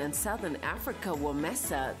Eastern and Southern Africa,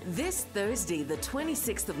 WAMESA, this Thursday, the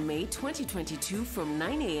 26th of May 2022 from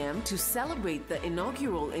 9 a.m. to celebrate the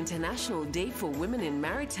inaugural International Day for Women in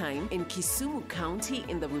Maritime in Kisumu County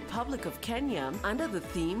in the Republic of Kenya under the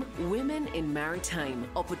theme Women in Maritime,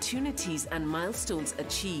 Opportunities and Milestones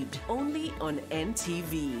Achieved, only on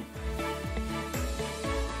NTV.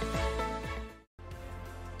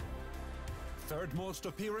 Third most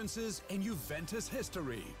appearances in Juventus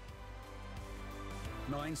history.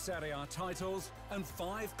 9 Serie A titles and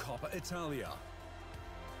 5 Coppa Italia.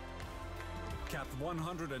 Capped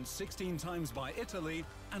 116 times by Italy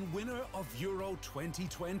and winner of Euro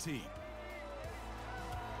 2020.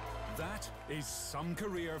 That is some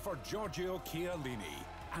career for Giorgio Chiellini.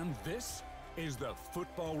 And this is the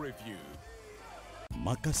Football Review.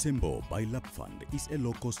 Makasembo by LabFund is a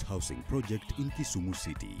low-cost housing project in Kisumu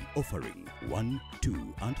City, offering 1,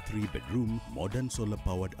 2 and 3 bedroom modern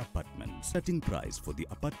solar-powered apartments. Starting price for the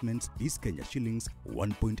apartments is Kenya shillings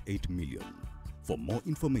 1.8 million. For more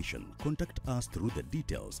information, contact us through the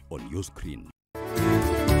details on your screen.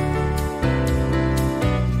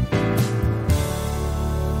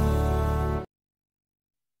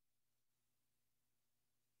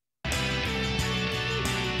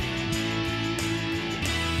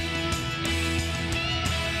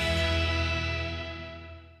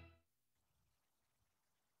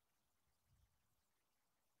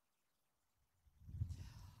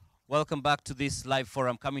 Welcome back to this live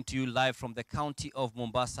forum, coming to you live from the county of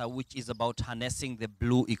Mombasa, which is about harnessing the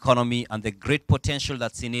blue economy and the great potential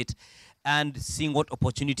that's in it, and seeing what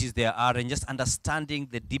opportunities there are, and just understanding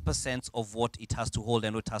the deeper sense of what it has to hold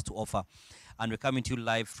and what it has to offer. And we're coming to you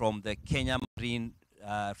live from the Kenya Marine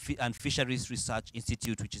and Fisheries Research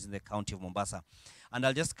Institute, which is in the county of Mombasa. And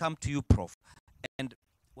I'll just come to you, Prof. And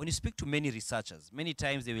when you speak to many researchers, many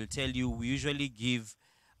times they will tell you we usually give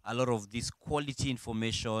a lot of this quality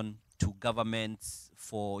information to governments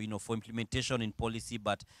for, for implementation in policy,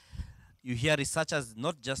 but you hear researchers,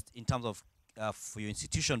 not just in terms of for your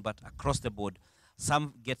institution, but across the board,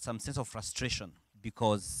 some get some sense of frustration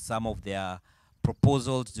because some of their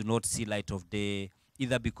proposals do not see light of day,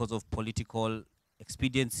 either because of political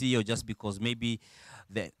expediency or just because maybe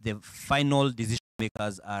the final decision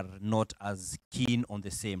makers are not as keen on the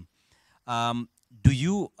same. Do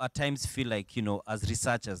you at times feel like, as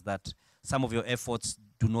researchers, that some of your efforts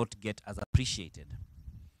do not get as appreciated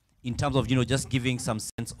in terms of, just giving some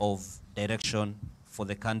sense of direction for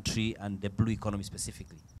the country and the blue economy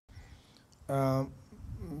specifically?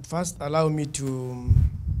 First, allow me to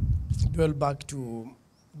dwell back to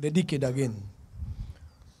the decade again.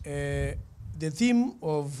 The theme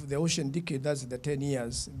of the Ocean Decade, that's the 10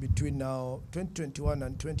 years between now 2021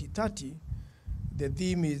 and 2030, the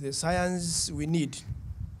theme is the science we need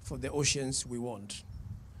for the oceans we want.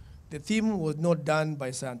 The theme was not done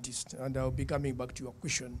by scientists, and I'll be coming back to your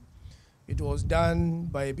question. It was done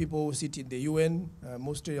by people who sit in the UN,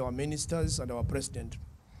 mostly our ministers and our president.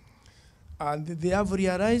 And they have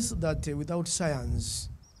realized that without science,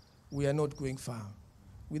 we are not going far.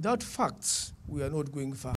 Without facts, we are not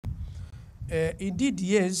going far. Indeed,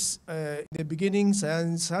 yes, in the beginning,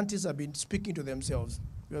 scientists have been speaking to themselves.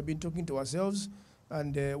 We have been talking to ourselves,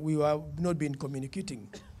 and we have not been communicating.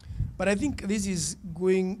 But I think this is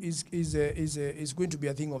going to be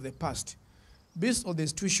a thing of the past. Based on the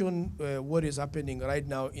situation, what is happening right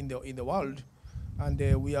now in the world, and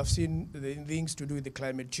we have seen the things to do with the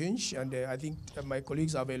climate change, and I think my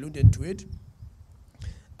colleagues have alluded to it.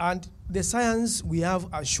 And the science we have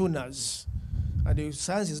has shown us, and the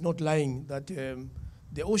science is not lying, that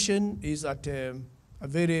the ocean is at a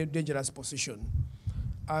very dangerous position.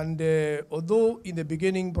 And although in the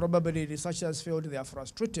beginning probably researchers felt they are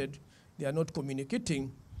frustrated, they are not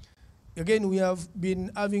communicating, again, we have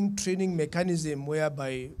been having training mechanism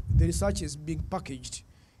whereby the research is being packaged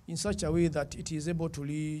in such a way that it is able to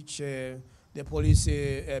reach the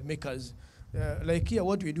policy makers. Like here,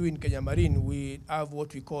 what we do in Kenya Marine, we have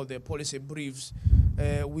what we call the policy briefs.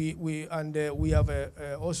 We have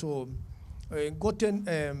also gotten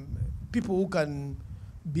people who can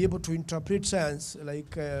be able to interpret science,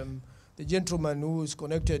 like the gentleman who is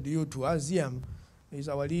connected to us here. Is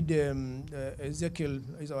our lead, Ezekiel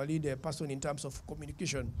is our lead person in terms of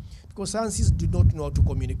communication. Because scientists do not know how to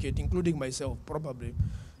communicate, including myself, probably.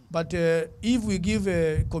 But if we give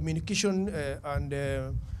communication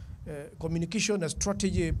communication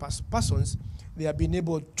strategy persons, they have been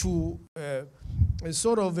able to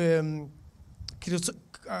sort of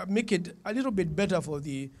make it a little bit better for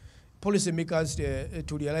the policymakers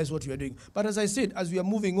to realize what we are doing. But as I said, as we are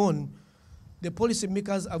moving on, the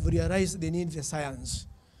policymakers have realized they need the science.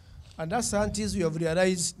 And as scientists, we have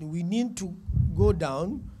realized we need to go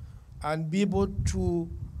down and be able to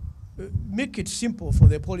make it simple for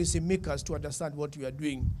the policymakers to understand what we are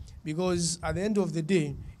doing. Because at the end of the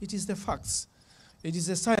day, it is the facts, it is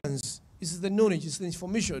the science, it is the knowledge, it is the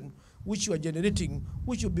information which you are generating,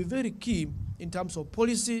 which will be very key in terms of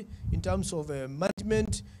policy, in terms of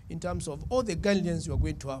management, in terms of all the guidelines you are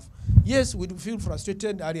going to have. Yes, we do feel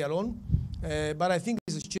frustrated early on, but I think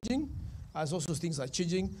this is changing, as also things are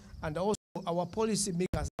changing, and also our policy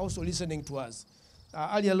makers are also listening to us.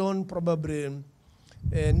 Earlier on, probably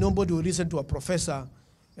nobody will listen to a professor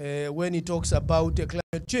when he talks about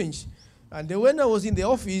climate change. And when I was in the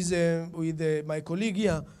office with my colleague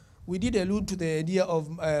here, we did allude to the idea of,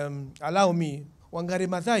 allow me, Wangari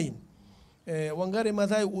Maathai. Wangari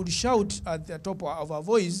Maathai would shout at the top of our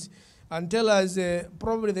voice and tell us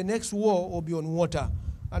probably the next war will be on water.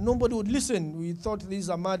 And nobody would listen. We thought this is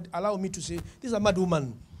a mad, allow me to say, this is a mad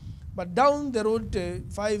woman. But down the road,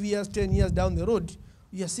 5 years, 10 years down the road,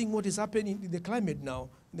 we are seeing what is happening in the climate now,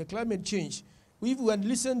 in the climate change. If we had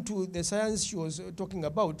listened to the science she was talking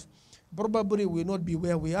about, probably we will not be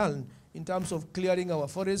where we are in terms of clearing our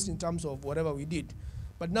forests, in terms of whatever we did.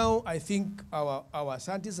 But now I think our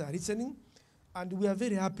scientists are listening, and we are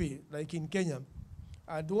very happy, like in Kenya.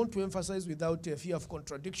 I don't want to emphasize without a fear of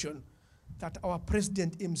contradiction that our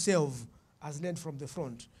president himself has learned from the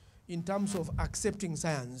front in terms of accepting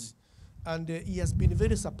science. And he has been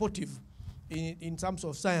very supportive in terms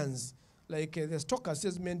of science. Like the stock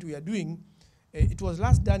assessment we are doing, it was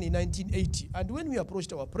last done in 1980. And when we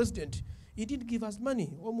approached our president, he did give us money,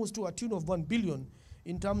 almost to a tune of 1 billion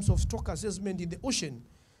in terms of stock assessment in the ocean.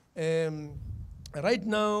 Right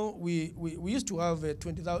now, we used to have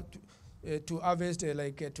 20,000 to harvest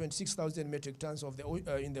like 26,000 metric tons of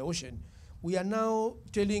in the ocean. We are now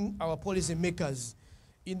telling our policy makers,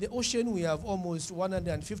 in the ocean we have almost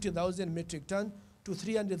 150,000 metric tons to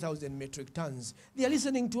 300,000 metric tons. They are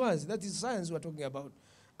listening to us. That is science we're talking about.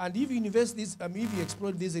 And if you invest this, if you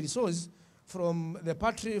exploit this resource from the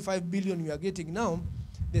patri 5 billion we are getting now,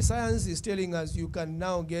 the science is telling us you can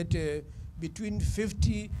now get between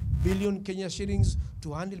 50 billion Kenya shillings to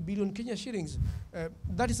 100 billion Kenya shillings.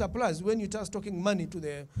 That is a plus. When you start talking money to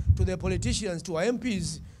the politicians, to our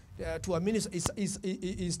MPs, to our ministers,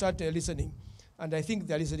 he start listening. And I think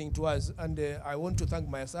they're listening to us. And I want to thank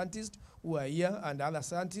my scientists who are here and other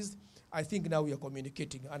scientists. I think now we are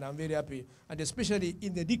communicating, and I'm very happy. And especially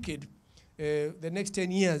in the decade, the next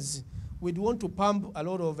 10 years, we'd want to pump a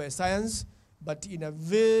lot of science, but in a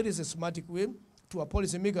very systematic way to our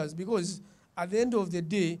policymakers, because at the end of the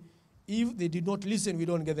day, if they did not listen, we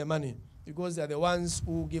don't get the money, because they're the ones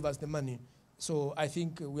who give us the money. So I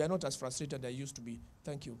think we are not as frustrated as I used to be.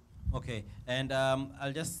 Thank you. Okay, and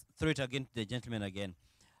I'll just throw it again to the gentleman again.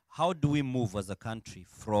 How do we move as a country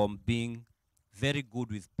from being very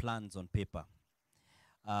good with plans on paper,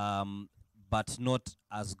 but not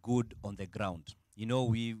as good on the ground. You know,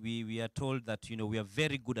 we are told that, you know, we are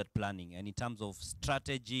very good at planning, and in terms of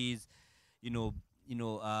strategies,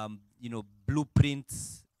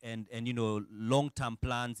 blueprints and long-term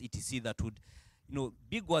plans, etc. That would,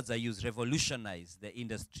 big words are used, revolutionize the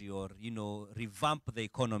industry or, revamp the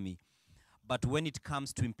economy. But when it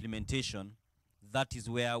comes to implementation, that is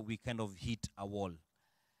where we kind of hit a wall.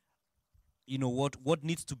 What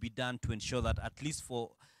needs to be done to ensure that, at least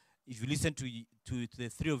for, if you listen to the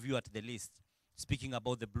three of you at the list, speaking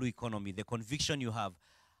about the blue economy, the conviction you have,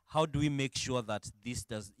 how do we make sure that this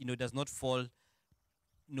does not fall,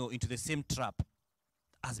 into the same trap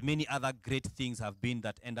as many other great things have been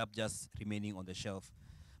that end up just remaining on the shelf?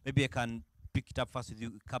 Maybe I can pick it up first with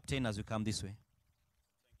you, Captain, as we come this way.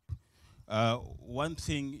 One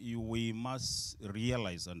thing we must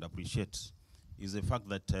realize and appreciate is the fact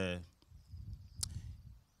that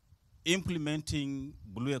implementing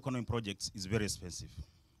blue economy projects is very expensive.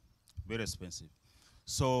 Very expensive.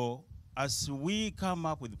 So as we come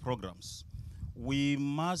up with programs, we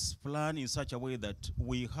must plan in such a way that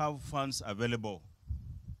we have funds available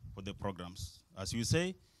for the programs. As you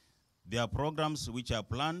say, there are programs which are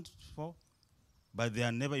planned for, but they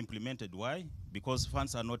are never implemented. Why? Because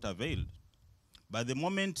funds are not availed. By the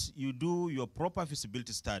moment you do your proper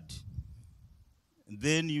feasibility study,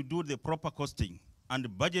 then you do the proper costing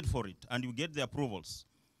and budget for it, and you get the approvals,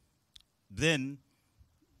 then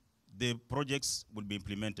the projects will be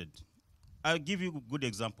implemented. I'll give you good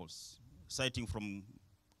examples, citing from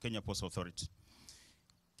Kenya Ports Authority.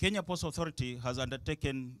 Kenya Ports Authority has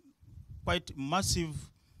undertaken quite massive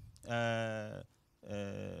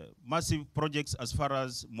projects as far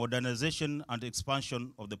as modernization and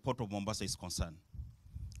expansion of the Port of Mombasa is concerned,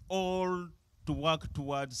 all to work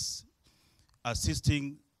towards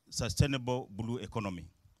assisting sustainable blue economy.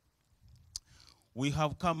 We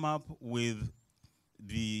have come up with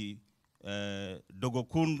the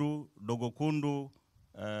Dogokundu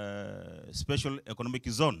Special Economic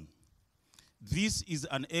Zone. This is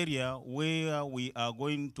an area where we are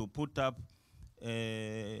going to put up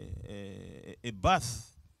a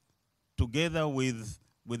bath together with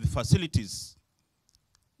facilities,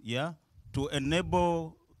 yeah, to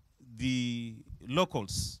enable the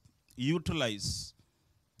locals utilize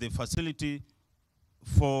the facility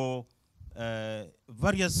for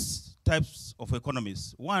various types of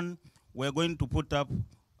economies. One, we're going to put up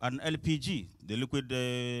an LPG, the liquid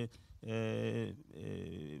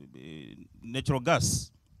natural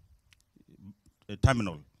gas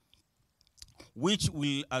terminal, which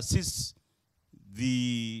will assist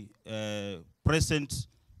the present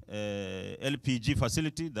LPG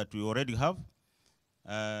facility that we already have.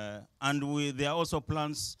 And there are also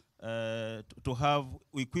plans to have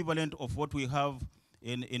equivalent of what we have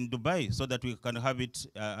in Dubai, so that we can have it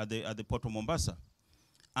at the Port of Mombasa.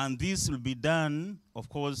 And this will be done, of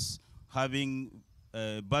course, having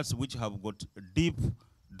baths which have got deep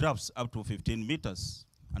drafts up to 15 meters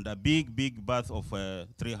and a big bath of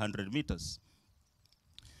 300 meters.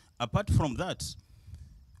 Apart from that,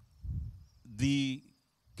 the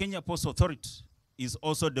Kenya Ports Authority is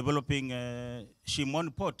also developing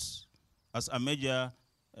Shimoni Port as a major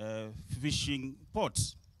fishing port.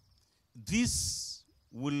 This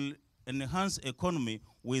will enhance economy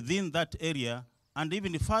within that area and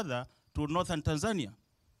even further to northern Tanzania.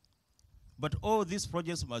 But all these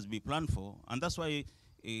projects must be planned for, and that's why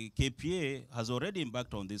KPA has already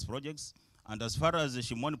embarked on these projects. And as far as the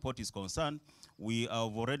Shimoni Port is concerned, we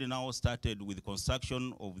have already now started with the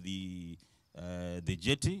construction of the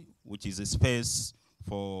jetty, which is a space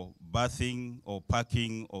for bathing or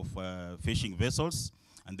parking of fishing vessels.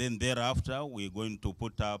 And then thereafter, we're going to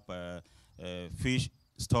put up a fish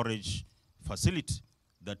storage facility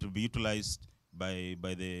that will be utilized by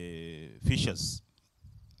the fishers.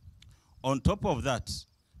 On top of that,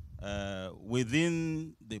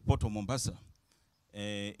 within the Port of Mombasa,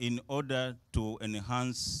 in order to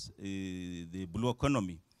enhance the blue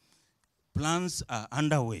economy, plans are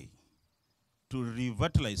underway to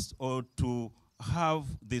revitalize or to have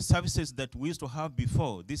the services that we used to have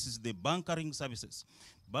before. This is the bunkering services.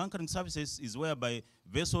 Bunkering services is whereby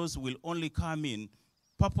vessels will only come in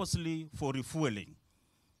purposely for refueling.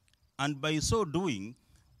 And by so doing,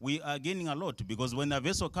 we are gaining a lot, because when a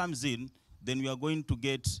vessel comes in, then we are going to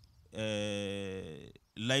get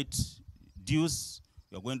light dues,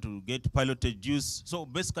 we are going to get piloted dues. So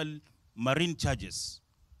basically, marine charges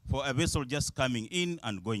for a vessel just coming in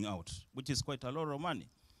and going out, which is quite a lot of money.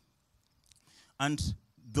 And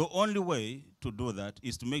the only way to do that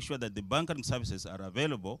is to make sure that the bunkering services are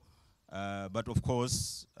available. But of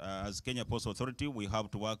course, as Kenya Ports Authority, we have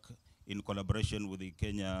to work in collaboration with the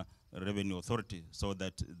Kenya Revenue Authority, so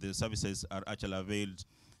that the services are actually availed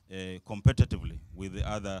competitively with the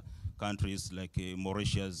other countries like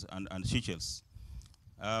Mauritius and Seychelles.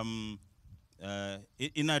 In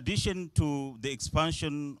addition to the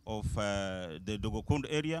expansion of the Dogokund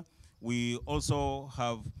area, we also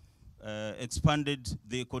have expanded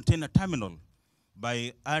the container terminal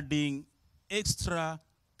by adding extra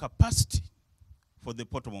capacity for the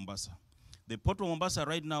Port of Mombasa. The Port of Mombasa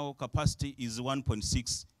right now capacity is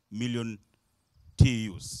 1.6 million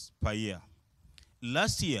TEUs per year.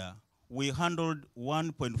 Last year, we handled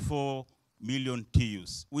 1.4 million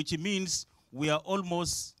TEUs, which means we are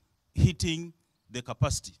almost hitting the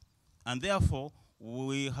capacity. And therefore,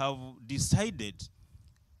 we have decided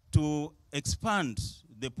to expand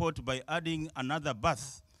the port by adding another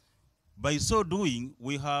berth. By so doing,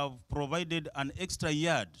 we have provided an extra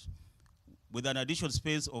yard with an additional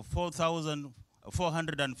space of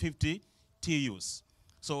 4,450 TEUs.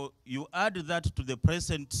 So you add that to the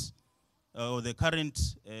present or the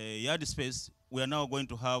current yard space, we are now going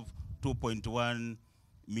to have 2.1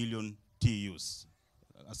 million TEUs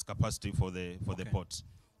as capacity for the port,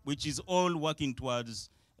 which is all working towards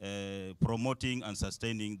promoting and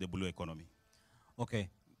sustaining the blue economy. Okay,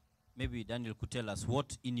 maybe Daniel could tell us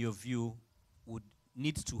what, in your view, would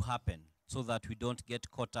need to happen so that we don't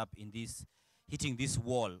get caught up in this, hitting this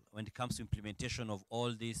wall when it comes to implementation of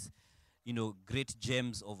all these, you know, great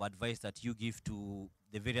gems of advice that you give to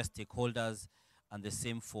the various stakeholders, and the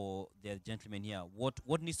same for the gentlemen here.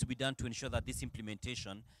 What needs to be done to ensure that this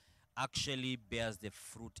implementation actually bears the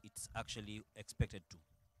fruit it's actually expected to?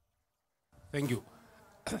 Thank you.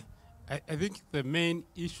 I think the main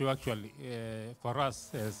issue actually for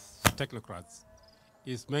us as technocrats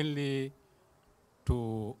is mainly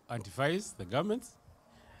to advise the governments,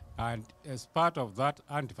 and as part of that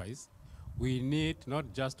advice, we need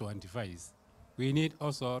not just to advise, we need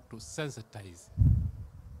also to sensitize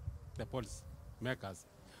the policy makers.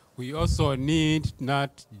 We also need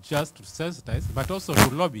not just to sensitize, but also to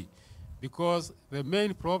lobby, because the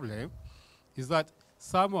main problem is that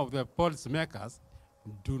some of the policy makers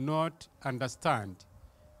do not understand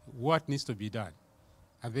what needs to be done.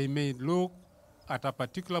 And they may look at a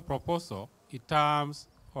particular proposal in terms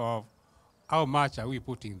of how much are we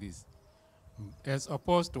putting this, as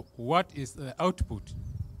opposed to what is the output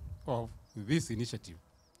of this initiative.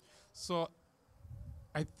 So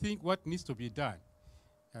I think what needs to be done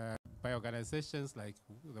by organizations like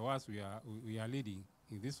the ones we are leading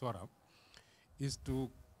in this forum is to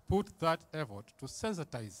put that effort to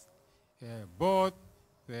sensitize both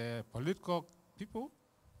the political people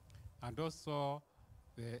and also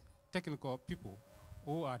the technical people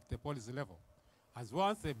who are at the policy level. As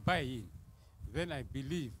once they buy in, then I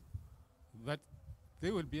believe that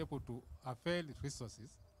they will be able to avail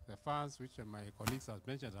resources, the funds which my colleagues have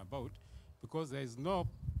mentioned about, because there is no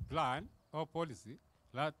plan or policy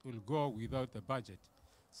that will go without the budget.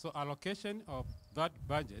 So allocation of that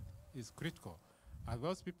budget is critical. And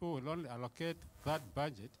those people will only allocate that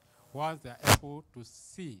budget once they are able to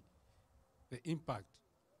see the impact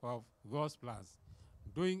of those plans.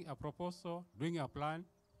 Doing a proposal, doing a plan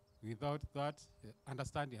without that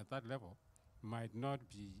understanding at that level might not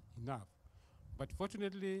be enough. But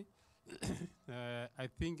fortunately, I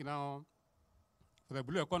think now for the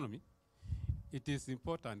blue economy, it is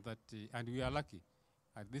important that, and we are lucky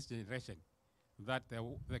at this generation, that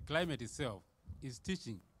the climate itself is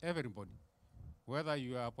teaching everybody, whether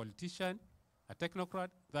you are a politician, a technocrat,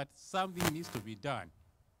 that something needs to be done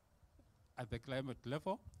at the climate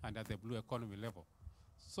level and at the blue economy level,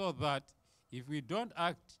 so that if we don't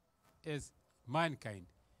act as mankind,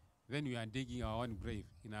 then we are digging our own grave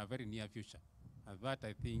in a very near future. And that,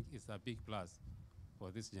 I think, is a big plus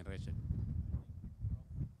for this generation.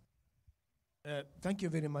 Thank you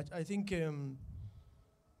very much. I think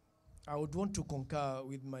I would want to concur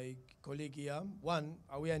with my colleague here. One,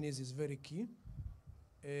 awareness is very key.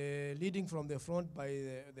 Leading from the front by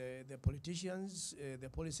the politicians, the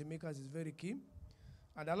policymakers is very key.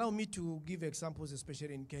 And allow me to give examples,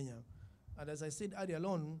 especially in Kenya. And as I said earlier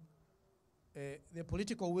on, the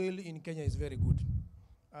political will in Kenya is very good.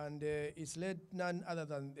 And it's led none other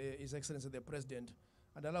than His Excellency the President.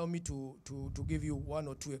 And allow me to give you one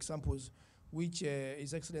or two examples which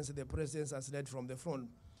His Excellency the President has led from the front.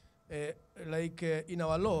 In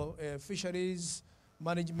our law, fisheries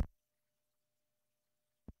management,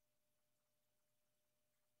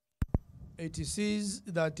 it says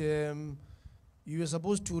that you are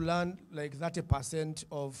supposed to land like 30%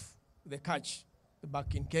 of the catch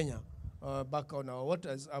back in Kenya, back on our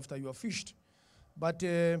waters after you are fished. But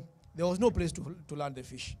there was no place to land the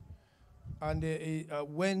fish. And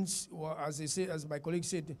as my colleague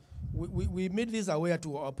said, we made this aware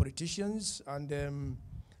to our politicians, and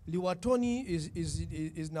Liwatoni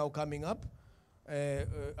is now coming up,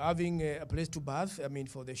 having a place to bath, I mean,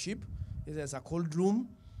 for the sheep. There's a cold room.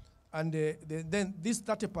 And then this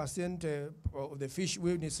 30% of the fish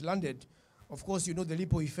when it's landed, of course, you know the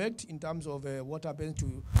Lipo effect in terms of what happens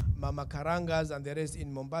to Mama Karangas and the rest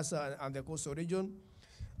in Mombasa and the coastal region.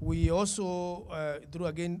 We also, through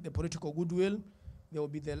again the political goodwill, there will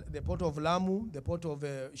be the port of Lamu, the port of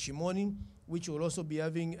Shimoni, which will also be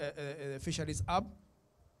having a fisheries hub.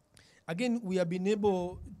 Again, we have been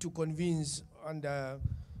able to convince, and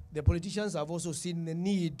the politicians have also seen the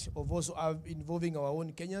need of also involving our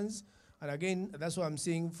own Kenyans. And again, that's what I'm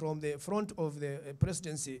saying, from the front of the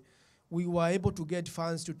presidency, we were able to get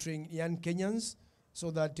funds to train young Kenyans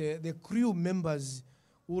so that the crew members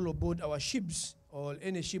all aboard our ships, or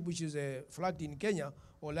any ship which is flagged in Kenya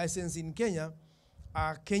or licensed in Kenya,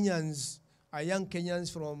 are Kenyans, are young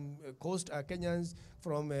Kenyans from coast, are Kenyans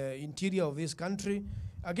from interior of this country.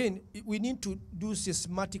 Again, we need to do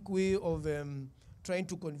systematic way of trying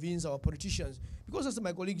to convince our politicians. Because as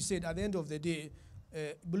my colleague said, at the end of the day,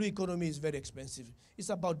 blue economy is very expensive. It's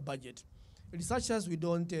about budget. Researchers, we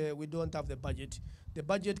don't have the budget. The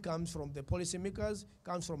budget comes from the policymakers,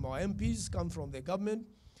 comes from our MPs, comes from the government.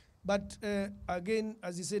 But again,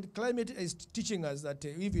 as he said, climate is teaching us that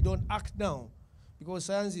if we don't act now, because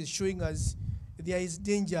science is showing us there is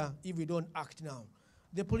danger if we don't act now.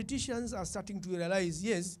 The politicians are starting to realize,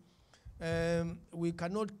 yes, we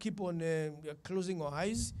cannot keep on closing our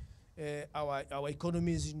eyes. Our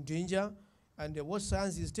economy is in danger, and what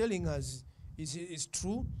science is telling us is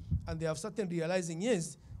true, and they have started realizing,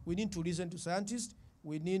 yes, we need to listen to scientists,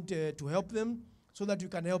 we need to help them so that we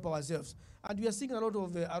can help ourselves. And we are seeing a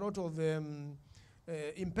lot of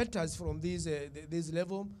impetus from this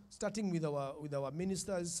level, starting with our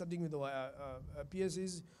ministers, starting with our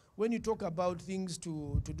PSs. When you talk about things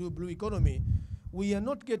to do blue economy, we are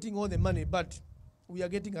not getting all the money, but we are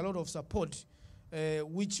getting a lot of support,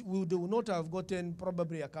 which we would not have gotten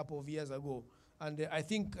probably a couple of years ago. And I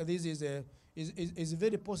think this is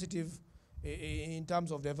very positive in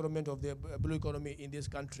terms of development of the blue economy in this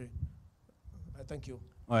country. Thank you.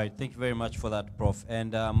 All right, thank you very much for that, Prof.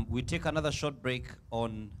 And we take another short break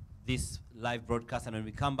on this live broadcast, and when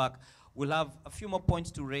we come back, we'll have a few more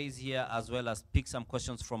points to raise here, as well as pick some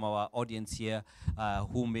questions from our audience here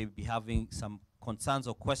who may be having some concerns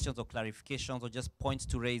or questions or clarifications or just points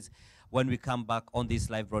to raise when we come back on this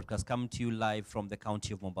live broadcast, coming to you live from the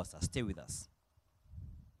county of Mombasa. Stay with us.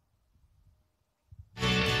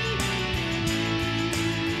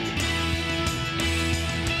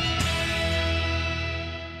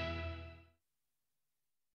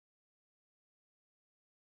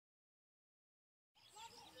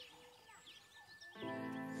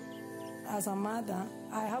 As a mother,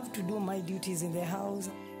 I have to do my duties in the house.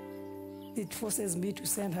 It forces me to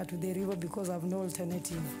send her to the river because I have no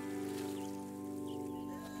alternative.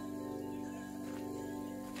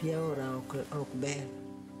 Piaora ok ber,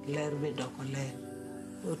 ler bedo ok ler.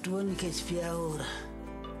 Otuo nikech piaora.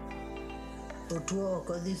 Otuo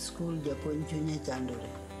ok odhi skul, japuonj chunye chandore.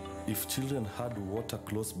 If children had water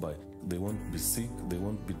close by, they won't be sick, they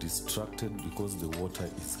won't be distracted because the water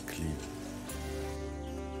is clean.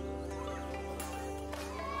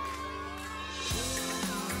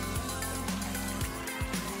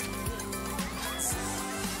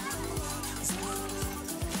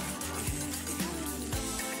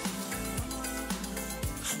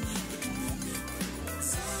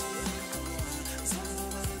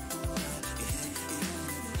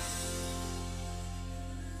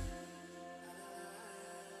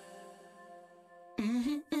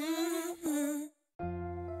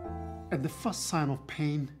 At the first sign of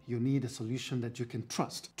pain, you need a solution that you can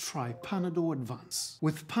trust. Try Panadol Advance.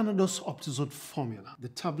 With Panadol's Optizode formula, the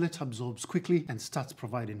tablet absorbs quickly and starts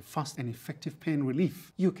providing fast and effective pain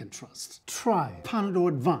relief you can trust. Try Panadol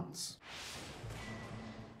Advance.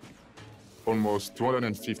 Almost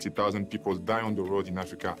 250,000 people die on the road in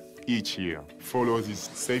Africa each year. Follow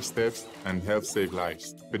these safe steps and help save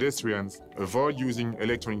lives. Pedestrians, avoid using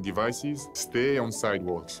electronic devices, stay on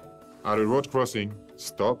sidewalks. At a road crossing,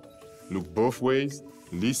 stop, look both ways,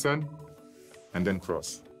 listen, and then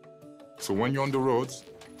cross. So when you're on the roads,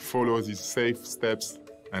 follow these safe steps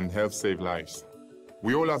and help save lives.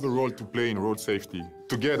 We all have a role to play in road safety.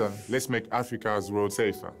 Together, let's make Africa's roads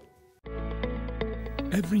safer.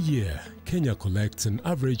 Every year, Kenya collects an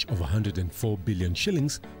average of 104 billion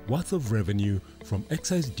shillings worth of revenue from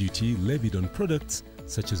excise duty levied on products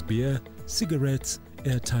such as beer, cigarettes,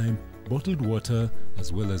 airtime, bottled water,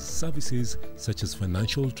 as well as services such as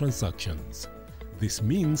financial transactions. This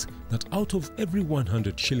means that out of every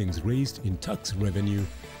 100 shillings raised in tax revenue,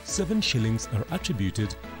 7 shillings are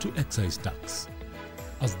attributed to excise tax.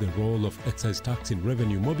 As the role of excise tax in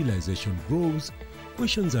revenue mobilization grows,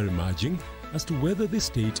 questions are emerging as to whether the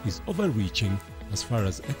state is overreaching as far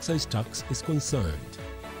as excise tax is concerned.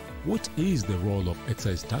 What is the role of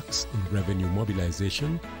excise tax in revenue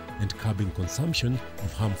mobilization and curbing consumption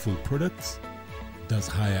of harmful products? Does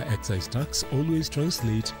higher excise tax always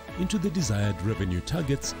translate into the desired revenue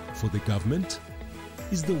targets for the government?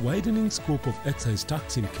 Is the widening scope of excise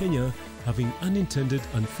tax in Kenya having unintended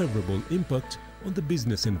unfavorable impact on the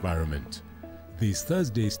business environment? This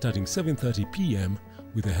Thursday, starting 7:30 p.m.,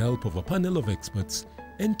 with the help of a panel of experts,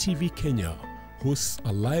 NTV Kenya hosts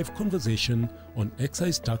a live conversation on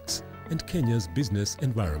excise tax and Kenya's business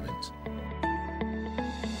environment.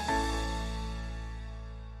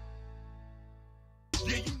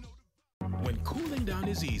 When cooling down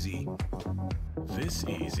is easy, this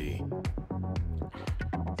easy.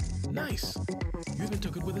 Nice. You even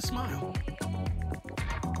took it with a smile.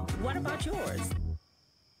 What about yours?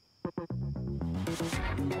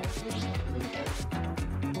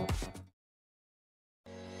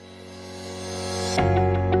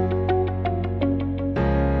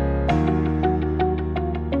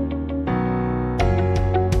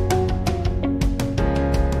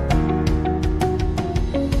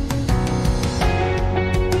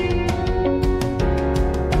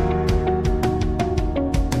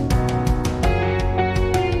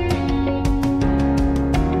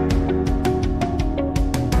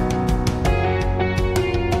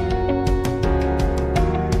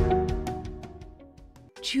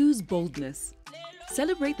 Choose boldness.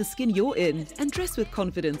 Celebrate the skin you're in and dress with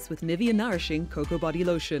confidence with Nivea Nourishing Cocoa Body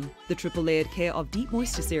Lotion. The triple layered care of Deep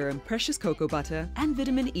Moisture Serum, Precious Cocoa Butter, and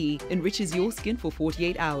Vitamin E enriches your skin for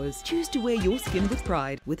 48 hours. Choose to wear your skin with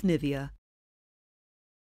pride with Nivea.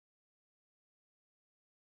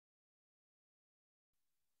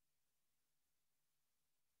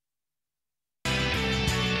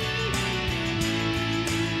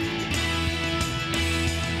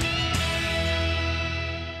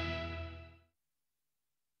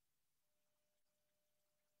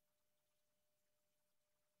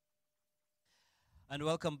 And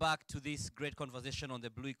welcome back to this great conversation on the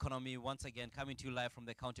blue economy. Once again, coming to you live from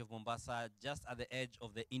the county of Mombasa, just at the edge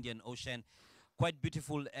of the Indian Ocean. Quite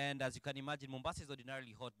beautiful, and as you can imagine, Mombasa is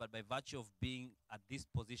ordinarily hot, but by virtue of being at this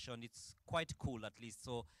position, it's quite cool at least,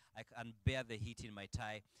 so I can bear the heat in my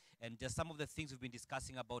tie. And just some of the things we've been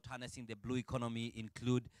discussing about harnessing the blue economy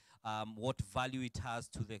include what value it has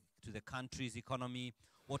to the country's economy,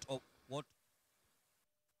 what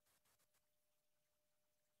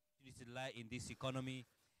lie in this economy,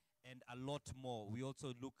 and a lot more. We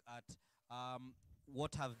also look at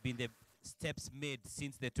what have been the steps made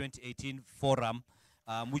since the 2018 forum,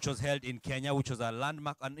 which was held in Kenya, which was a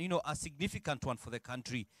landmark and a significant one for the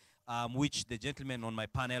country, which the gentlemen on my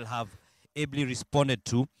panel have ably responded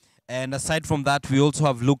to. And aside from that, we also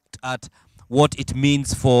have looked at what it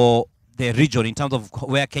means for the region in terms of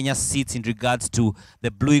where Kenya sits in regards to the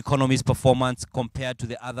blue economy's performance compared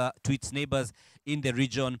to its neighbors in the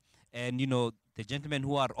region. And the gentlemen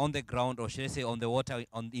who are on the ground, or should I say on the water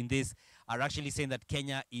in this, are actually saying that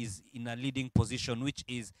Kenya is in a leading position, which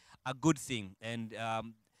is a good thing. And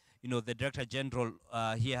the Director General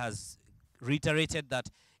here has reiterated that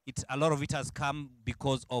a lot of it has come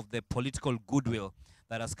because of the political goodwill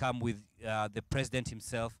that has come with the President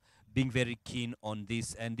himself being very keen on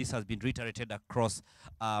this, and this has been reiterated across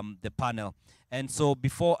the panel. And so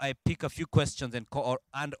before I pick a few questions and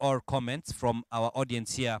or comments from our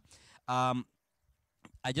audience here,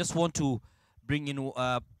 I just want to bring in,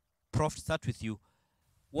 Prof, start with you.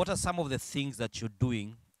 What are some of the things that you're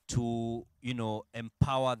doing to,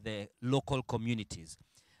 empower the local communities?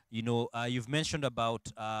 You've mentioned about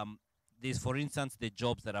this, for instance, the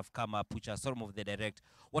jobs that have come up, which are some of the direct.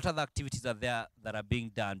 What other activities are there that are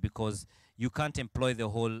being done? Because you can't employ the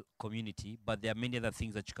whole community, but there are many other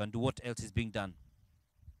things that you can do. What else is being done?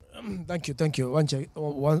 Thank you.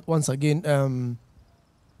 Once again,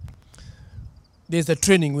 there's the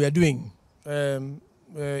training we are doing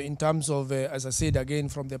in terms of, as I said again,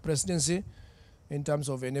 from the presidency, in terms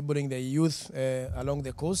of enabling the youth along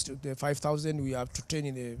the coast. The 5,000 we have to train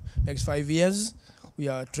in the next 5 years. We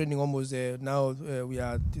are training almost now, we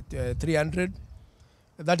are 300.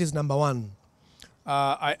 That is number one.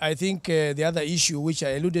 I think the other issue, which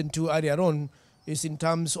I alluded to earlier on, is in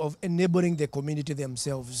terms of enabling the community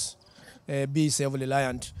themselves, be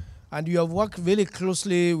self-reliant. And we have worked very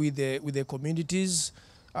closely with the communities.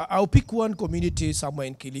 I'll pick one community somewhere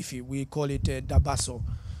in Kilifi. We call it Dabaso.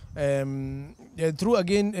 through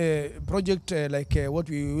again a project like what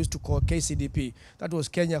we used to call KCDP, that was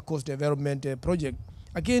Kenya Coast Development Project.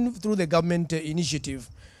 Again, through the government initiative,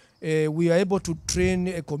 we are able to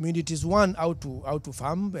train communities, one, how to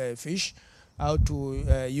farm fish, how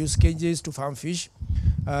to use cages to farm fish,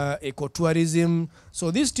 ecotourism.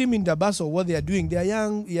 So this team in Dabaso, what they are doing, they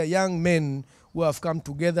are young men who have come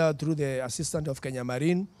together through the assistance of Kenya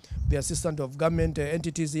Marine, the assistance of government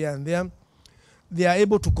entities here and there. They are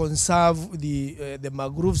able to conserve the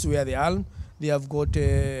mangroves where they are. They have got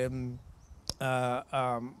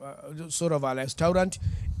sort of a restaurant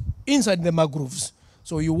inside the mangroves.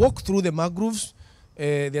 So you walk through the mangroves,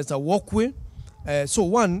 there's a walkway. So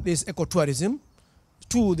one, there's ecotourism.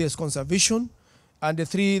 Two, there's conservation. And the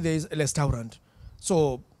three, there's a restaurant.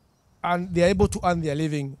 So, and they're able to earn their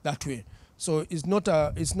living that way. So it's not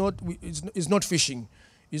fishing.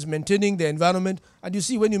 It's maintaining the environment. And you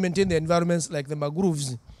see, when you maintain the environments like the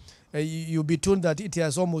mangroves, you'll be told that it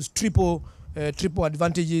has almost triple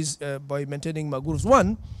advantages by maintaining mangroves.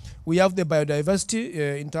 One, we have the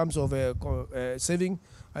biodiversity in terms of saving,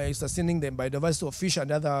 sustaining the biodiversity of fish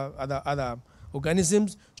and other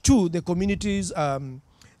organisms. Two, the communities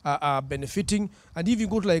are benefiting. And if you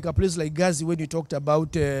go to like a place like Gazi, when you talked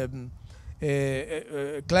about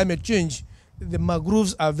climate change, the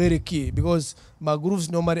mangroves are very key, because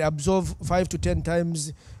mangroves normally absorb 5 to 10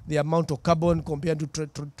 times the amount of carbon compared to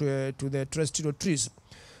the terrestrial trees.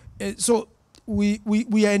 So we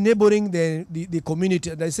are enabling the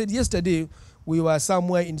community. And I said yesterday, we were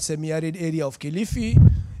somewhere in semi-arid area of Kilifi,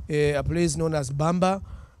 a place known as Bamba,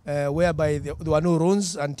 whereby there were no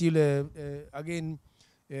roads until, again,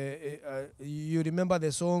 you remember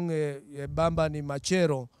the song Bamba ni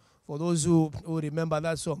Machero, for those who remember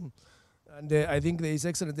that song. And I think His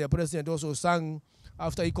Excellency the President also sang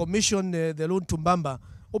after he commissioned the loan to Bamba,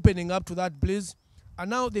 opening up to that place.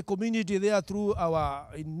 And now the community there, through our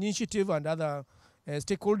initiative and other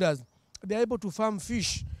stakeholders, they're able to farm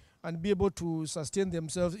fish and be able to sustain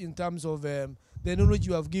themselves in terms of the knowledge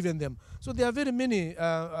you have given them. So there are very many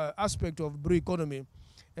aspects of blue economy,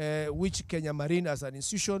 which Kenya Marine as an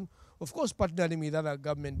institution, of course partnering with other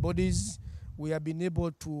government bodies, we have been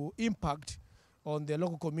able to impact on the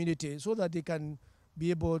local community so that they can be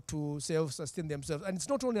able to self-sustain themselves. And it's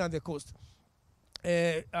not only on the coast.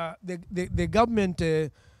 The government,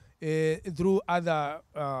 through other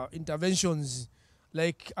interventions,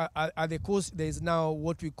 like at the coast, there is now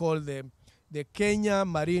what we call the Kenya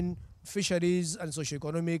Marine Fisheries and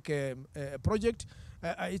Socioeconomic Project.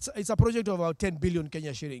 It's a project of about 10 billion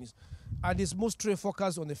Kenya shillings, and it's mostly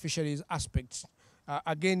focused on the fisheries aspects.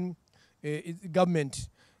 Again, government.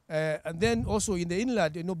 And then also in the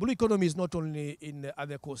inland, blue economy is not only in the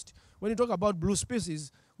other coast. When you talk about blue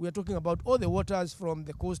spaces, we are talking about all the waters from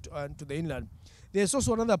the coast and to the inland. There's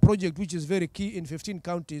also another project which is very key in 15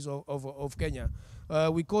 counties of Kenya.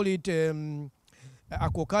 We call it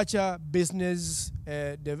Aquaculture Business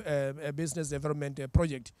Development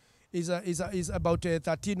Project. Is about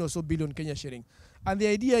 13 or so billion Kenya shilling. And the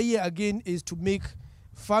idea here again is to make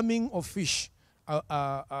farming of fish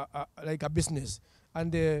like a business.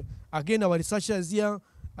 And again, our researchers here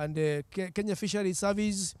and Kenya Fisheries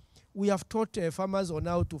Service, we have taught farmers on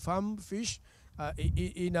how to farm fish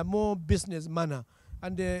in a more business manner.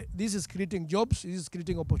 And this is creating jobs, this is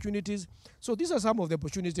creating opportunities. So these are some of the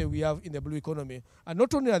opportunities we have in the blue economy. And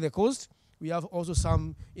not only at the coast, we have also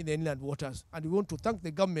some in the inland waters. And we want to thank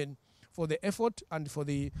the government for the effort and for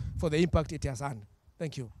the impact it has had.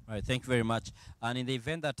 Thank you. All right, thank you very much. And in the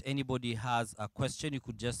event that anybody has a question, you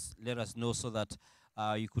could just let us know so that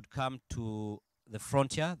you could come to the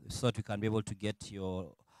frontier so that we can be able to get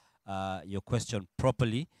your question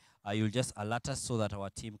properly. You'll just alert us so that our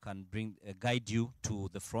team can guide you to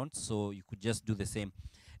the front. So you could just do the same.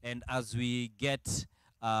 And as we get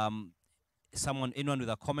anyone with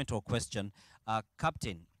a comment or question,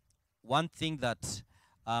 Captain, one thing that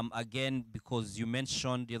again, because you're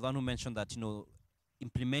the one who mentioned that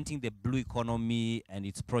implementing the blue economy and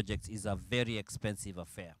its projects is a very expensive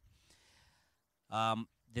affair.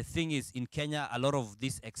 The thing is, in Kenya, a lot of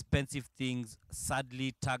these expensive things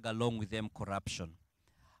sadly tag along with them corruption.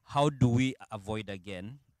 How do we avoid,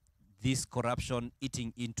 again, this corruption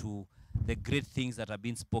eating into the great things that are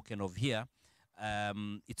being spoken of here?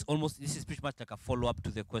 This is pretty much like a follow-up to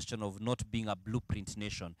the question of not being a blueprint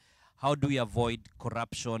nation. How do we avoid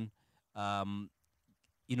corruption,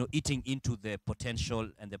 eating into the potential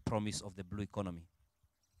and the promise of the blue economy?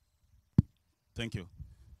 Thank you.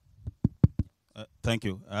 Thank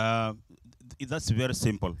you. That's very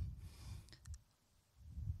simple.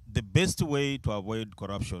 The best way to avoid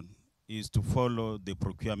corruption is to follow the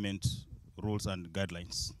procurement rules and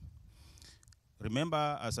guidelines.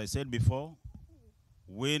 remember, as I said before,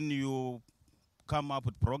 when you come up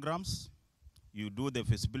with programs, you do the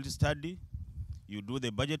feasibility study, you do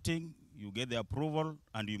the budgeting, you get the approval,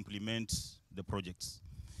 and you implement the projects.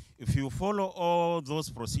 If you follow all those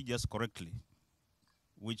procedures correctly,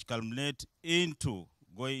 which culminate into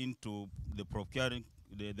going into the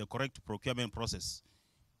correct procurement process,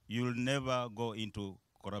 you'll never go into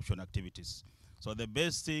corruption activities. So the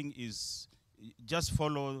best thing is just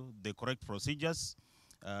follow the correct procedures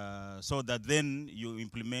so that then you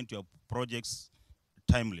implement your projects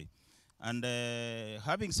timely. And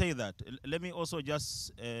having said that, let me also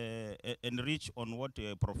just enrich on what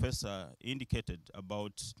Professor indicated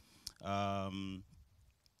about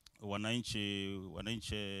Wananchi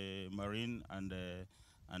Marine and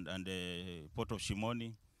Port of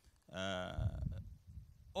Shimoni.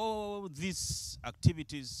 All these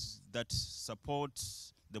activities that support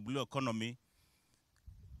the blue economy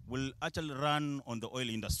will actually run on the oil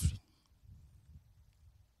industry.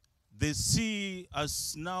 They see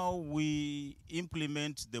as now we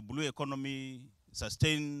implement the blue economy,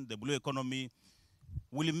 sustain the blue economy,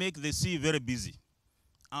 will make the sea very busy.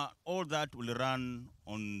 All that will run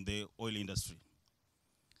on the oil industry.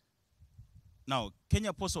 Now,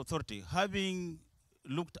 Kenya Ports Authority, having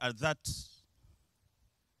looked at that,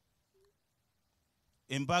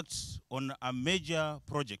 embarked on a major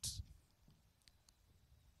project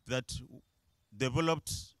that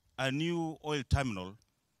developed a new oil terminal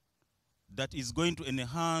that is going to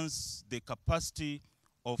enhance the capacity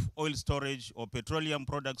of oil storage or petroleum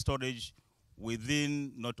product storage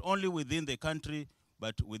within, not only within the country,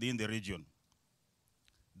 but within the region.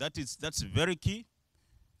 That's very key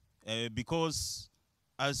because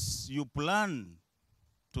as you plan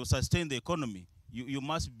to sustain the economy, you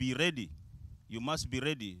must be ready. You must be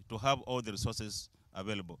ready to have all the resources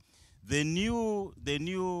available. The new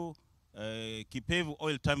Kipevu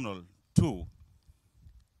Oil Terminal 2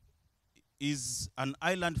 is an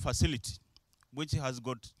island facility which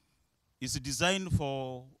is designed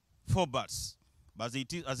for 4 berths. But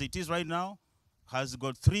as it is right now, has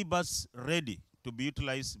got 3 berths ready to be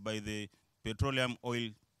utilized by the petroleum oil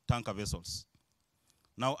tanker vessels.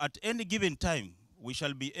 Now, at any given time, we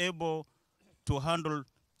shall be able to handle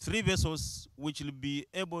 3 vessels which will be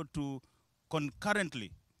able to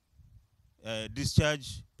concurrently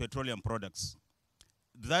discharge petroleum products.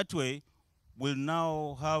 That way, we'll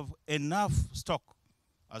now have enough stock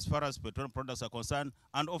as far as petroleum products are concerned,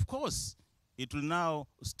 and of course, it will now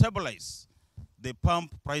stabilize the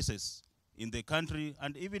pump prices in the country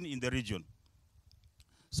and even in the region.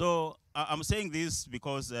 So I'm saying this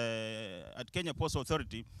because at Kenya Ports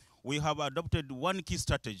Authority, we have adopted one key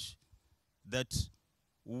strategy that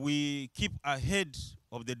we keep ahead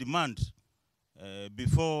of the demand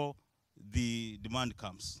before the demand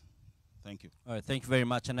comes. Thank you. All right, thank you very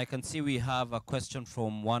much. And I can see we have a question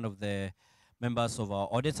from one of the members of our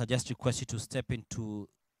audience. I just request you to step into,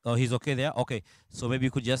 oh, he's okay there? Okay, so maybe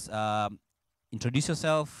you could just introduce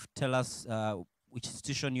yourself, tell us which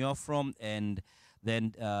institution you're from, and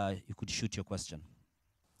then you could shoot your question.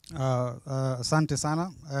 Asante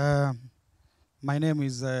sana. My name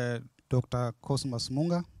is Dr. Cosmas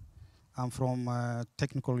Munga. I'm from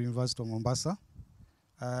Technical University of Mombasa,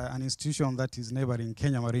 an institution that is neighboring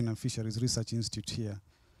Kenya Marine and Fisheries Research Institute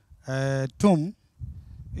here. TUM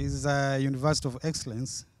is a University of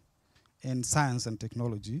Excellence in Science and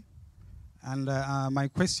Technology. And my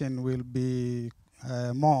question will be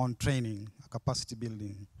more on training, capacity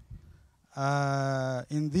building.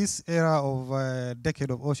 In this era of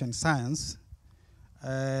decade of ocean science,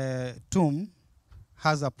 TUM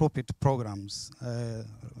has appropriate programs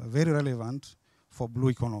very relevant for blue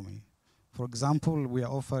economy. For example, we are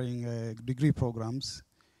offering degree programs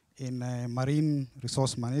in marine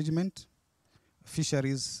resource management,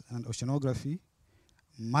 fisheries and oceanography,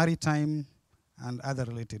 maritime, and other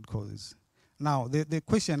related courses. Now, the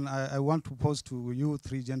question I want to pose to you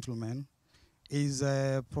 3 gentlemen is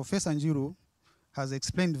Professor Njiru has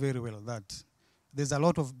explained very well that there's a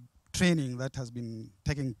lot of training that has been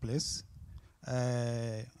taking place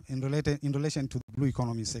in relation to the blue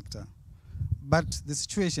economy sector. But the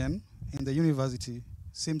situation in the university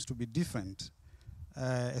seems to be different,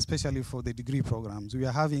 especially for the degree programs. We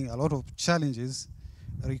are having a lot of challenges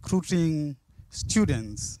recruiting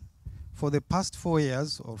students. For the past 4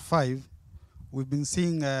 years or 5, we've been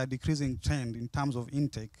seeing a decreasing trend in terms of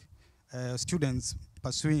intake, students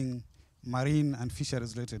pursuing marine and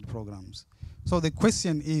fisheries related programs. So the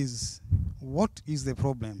question is, what is the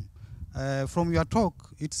problem? From your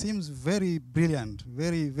talk, it seems very brilliant,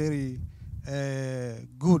 very, very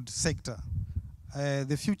good sector.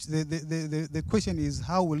 The question is,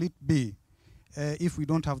 how will it be if we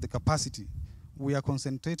don't have the capacity, we are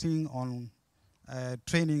concentrating on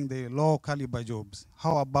training the low caliber jobs.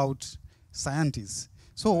 How about scientists?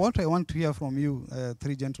 So what I want to hear from you,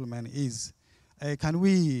 three gentlemen, is can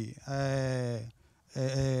we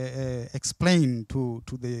explain to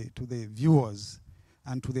the viewers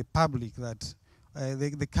and to the public that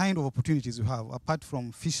the kind of opportunities you have, apart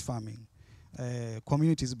from fish farming,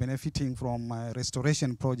 communities benefiting from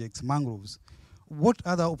restoration projects, mangroves, what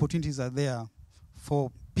other opportunities are there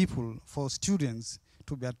for people, for students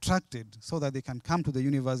to be attracted so that they can come to the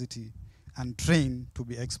university and train to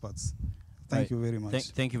be experts? Thank you very much.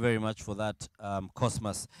 Thank you very much for that,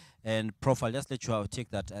 Cosmas. And Prof, I'll just let you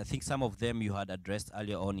take that. I think some of them you had addressed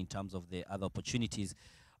earlier on in terms of the other opportunities,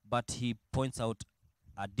 but he points out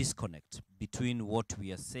a disconnect between what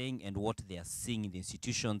we are saying and what they are seeing in the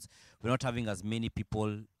institutions. We're not having as many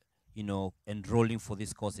people, you know, enrolling for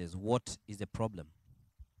these courses. What is the problem?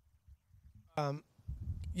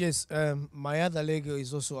 Yes, my other leg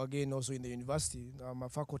is also again in the university. I'm a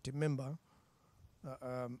faculty member.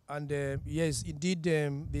 Yes, indeed,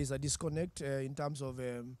 there's a disconnect in terms of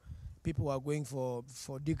people who are going for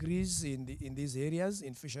degrees in these areas,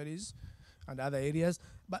 in fisheries and other areas.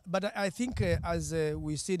 But I think as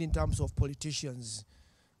we see in terms of politicians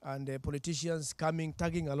and politicians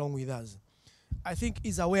tagging along with us, I think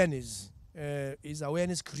is awareness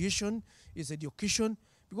creation, is education,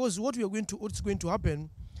 because what's going to happen,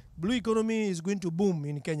 blue economy is going to boom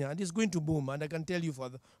in Kenya, and it's going to boom, and I can tell you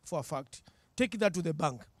for a fact. Take that to the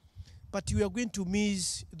bank. But we are going to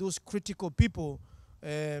miss those critical people.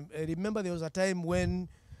 Remember, there was a time when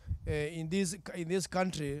in this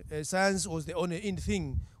country, science was the only in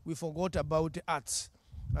thing. We forgot about arts.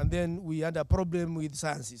 And then we had a problem with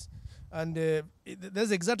sciences. And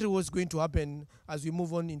that's exactly what's going to happen as we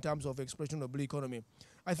move on in terms of exploitation of blue economy.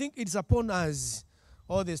 I think it's upon us,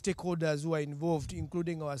 all the stakeholders who are involved,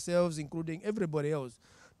 including ourselves, including everybody else,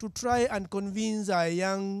 to try and convince our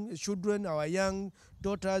young children, our young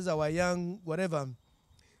daughters, our young whatever,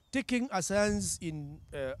 taking a science in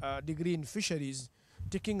a degree in fisheries,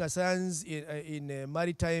 taking a science in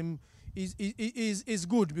maritime is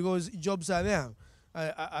good because jobs are there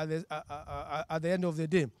at the end of the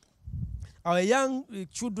day. Our young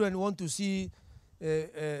children want to see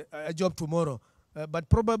a job tomorrow, but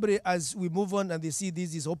probably as we move on and they see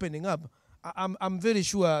this is opening up, I'm very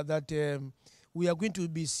sure that we are going to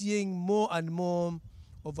be seeing more and more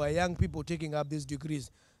of our young people taking up these degrees.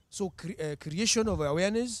 So creation of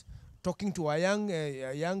awareness, talking to our young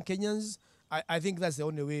Kenyans, I think that's the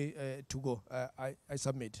only way to go. I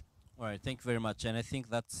submit. All right, thank you very much. And I think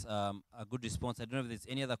that's a good response. I don't know if there's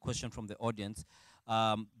any other question from the audience,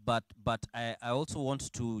 but I also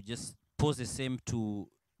want to just pose the same to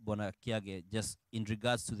Bona Kiage, just in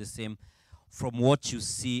regards to the same from what you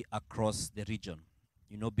see across the region,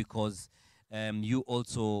 you know, because you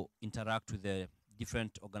also interact with the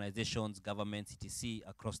different organizations, governments, etc.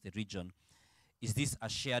 across the region. Is this a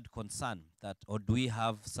shared concern that, or do we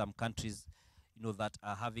have some countries, you know, that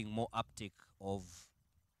are having more uptake of,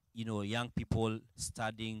 you know, young people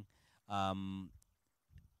studying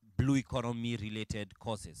blue economy related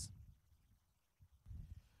courses?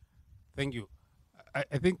 Thank you.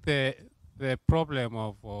 I think the problem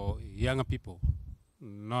of younger people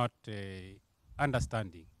not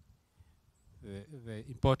understanding the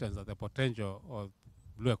importance of the potential of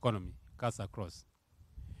blue economy cuts across.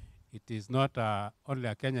 It is not only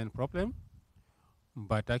a Kenyan problem,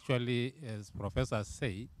 but actually, as professors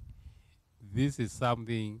say, this is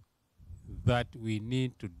something that we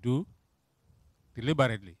need to do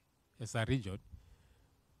deliberately as a region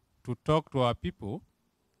to talk to our people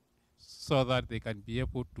so that they can be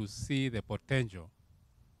able to see the potential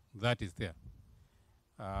that is there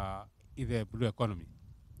in the blue economy.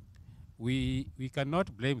 We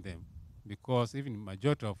cannot blame them because even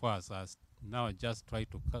majority of us are now just trying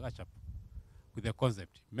to catch up with the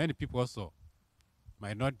concept. Many people also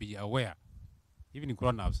might not be aware, even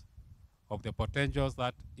grown-ups, of the potentials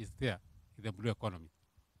that is there in the blue economy.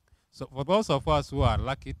 So for those of us who are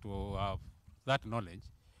lucky to have that knowledge,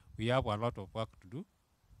 we have a lot of work to do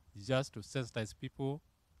just to sensitize people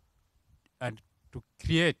and to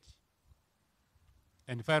create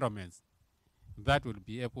environments that will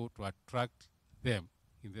be able to attract them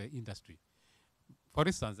in the industry. For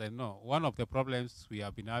instance, I know one of the problems we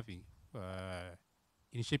have been having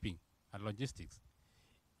in shipping and logistics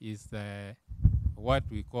is what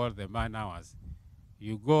we call the man hours.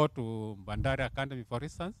 You go to Bandari Academy, for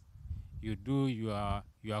instance, you do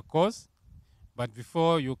your course, but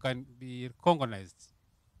before you can be recognized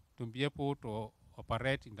to be able to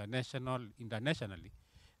operate internationally,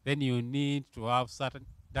 then you need to have certain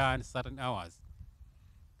done certain hours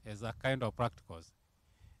as a kind of practicals.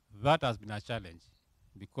 That has been a challenge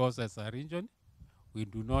because as a region, we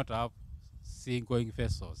do not have seagoing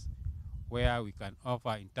vessels where we can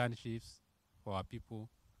offer internships for our people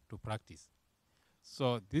to practice.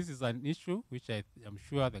 So this is an issue which I'm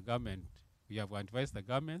sure the government, we have advised the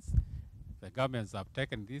governments have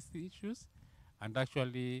taken these issues, and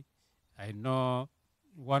actually I know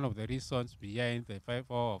one of the reasons behind the 5-4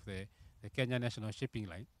 of the Kenya National Shipping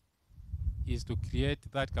Line is to create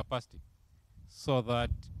that capacity so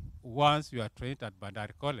that once you are trained at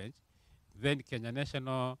Bandari College, then Kenya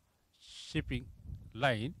National Shipping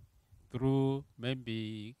Line, through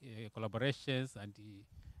maybe collaborations and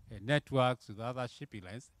networks with other shipping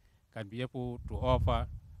lines, can be able to offer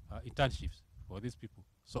internships for these people.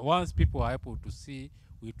 So once people are able to see,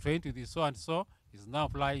 we trained with this so-and-so, is now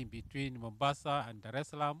flying between Mombasa and Dar es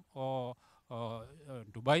Salaam or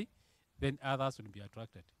Dubai, then others will be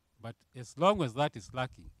attracted. But as long as that is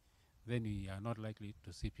lacking, then we are not likely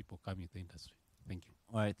to see people coming to the industry. Thank you.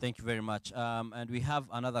 All right, thank you very much. And we have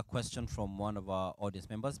another question from one of our audience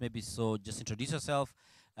members. Maybe so just introduce yourself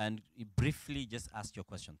and briefly just ask your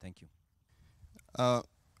question. Thank you.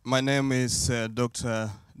 My name is Dr.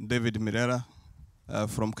 David Mirera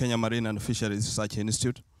from Kenya Marine and Fisheries Research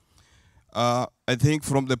Institute. I think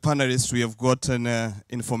from the panelists we have gotten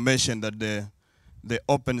information that the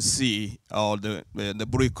open sea or the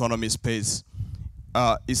blue economy space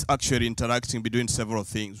is actually interacting between several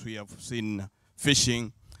things. We have seen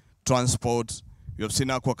fishing, transport, we have seen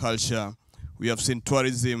aquaculture, we have seen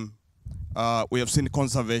tourism, we have seen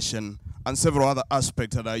conservation, and several other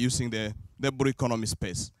aspects that are using the blue economy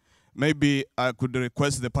space. Maybe I could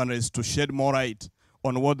request the panelists to shed more light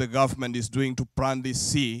on what the government is doing to plan this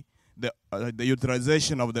sea, the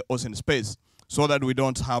utilization of the ocean space, so that we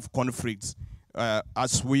don't have conflicts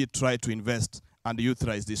as we try to invest and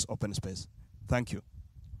utilize this open space. Thank you.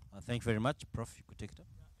 Thank you very much. Prof, you could take it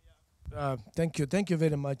up. Thank you. Thank you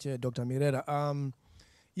very much, Dr. Mirera.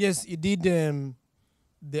 Yes, indeed,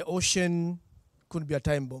 the ocean could be a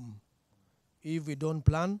time bomb. If we don't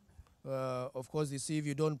plan, of course, you see, if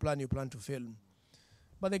you don't plan, you plan to fail.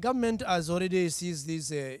 But the government has already seized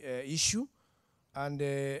this issue, and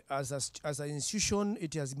as an institution,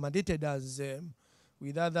 it has mandated us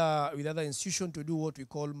with other institutions to do what we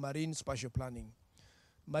call marine spatial planning.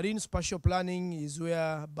 Marine spatial planning is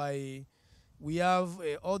whereby we have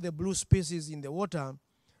all the blue spaces in the water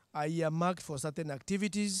are earmarked for certain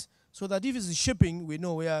activities, so that if it's shipping, we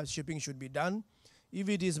know where shipping should be done. If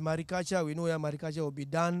it is mariculture, we know where mariculture will be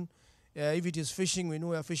done. If it is fishing, we know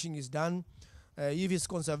where fishing is done. If it's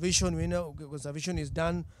conservation, we know conservation is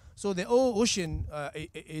done. So the whole ocean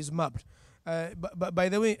is mapped. But by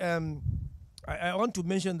the way, I want to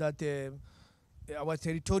mention that our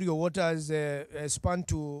territorial waters span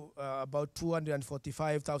to about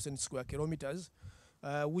 245,000 square kilometers,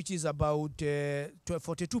 which is about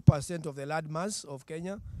 42% of the land mass of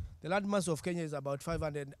Kenya. The land mass of Kenya is about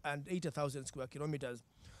 580,000 square kilometers.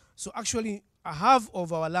 So actually, half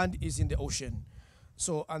of our land is in the ocean.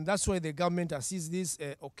 So, and that's why the government has seized this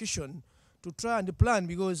occasion to try and plan,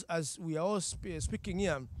 because as we are all speaking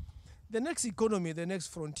here, the next economy, the next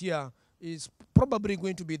frontier is probably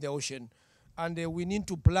going to be the ocean. And we need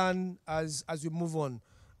to plan as we move on.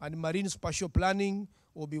 And marine spatial planning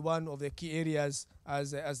will be one of the key areas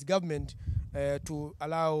as government to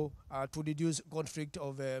allow to reduce conflict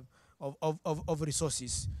of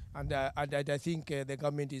resources. And I think the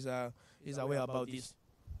government is aware about this.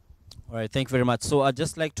 All right, thank you very much. So I'd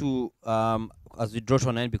just like to, as we draw to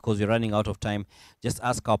an end because we're running out of time, just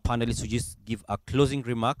ask our panelists to just give a closing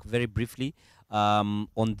remark very briefly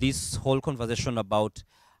on this whole conversation about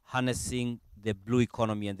harnessing the blue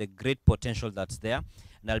economy and the great potential that's there.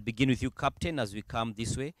 And I'll begin with you, Captain, as we come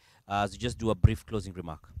this way, as you just do a brief closing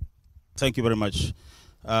remark. Thank you very much.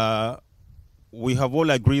 We have all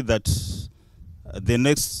agreed that the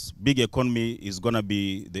next big economy is going to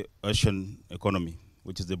be the ocean economy,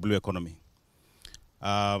 which is the blue economy.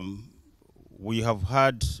 We have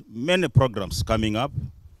had many programs coming up,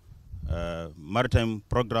 maritime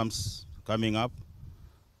programs coming up.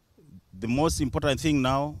 The most important thing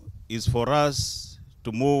now is for us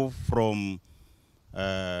to move from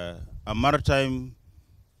a maritime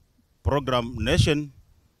program nation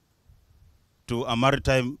to a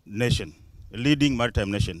maritime nation, a leading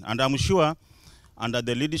maritime nation. And I'm sure under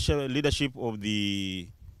the leadership of the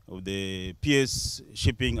PS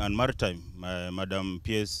Shipping and Maritime, Madam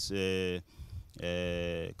PS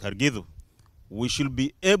Kargidhu, we should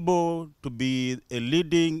be able to be a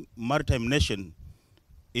leading maritime nation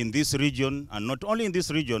in this region, and not only in this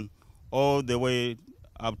region, all the way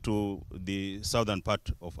up to the southern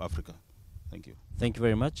part of Africa. Thank you. Thank you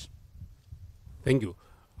very much. Thank you.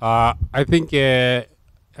 I think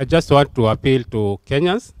I just want to appeal to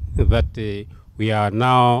Kenyans that we are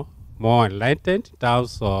now more enlightened in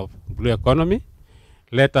terms of blue economy.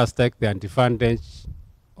 Let us take the advantage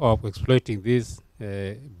of exploiting this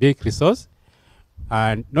big resource,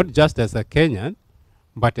 and not just as a Kenyan,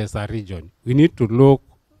 but as a region. We need to look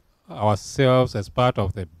ourselves as part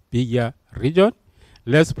of the bigger region.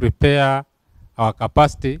 Let's prepare our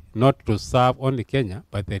capacity not to serve only Kenya,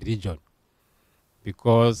 but the region.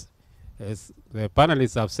 Because as the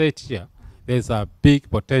panelists have said here, there's a big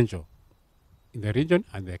potential in the region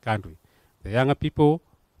and the country. The younger people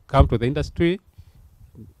come to the industry,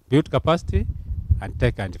 build capacity, and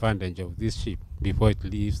take advantage of this ship before it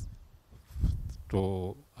leaves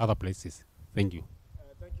to other places. Thank you.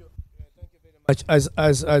 As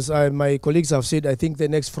my colleagues have said, I think the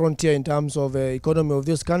next frontier in terms of economy of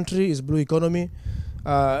this country is blue economy.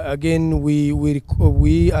 Again,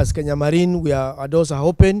 we as Kenya Marine, our doors are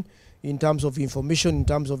open in terms of information, in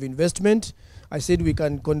terms of investment. I said we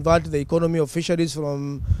can convert the economy of fisheries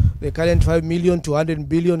from the current 5 million to 100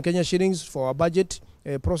 billion Kenya shillings for our budget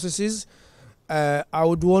processes. I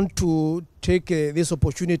would want to take this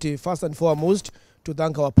opportunity first and foremost to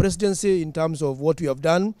thank our presidency in terms of what we have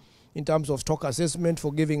done, in terms of stock assessment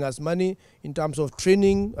for giving us money, in terms of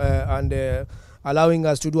training and allowing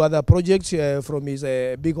us to do other projects from his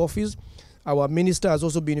big office. Our minister has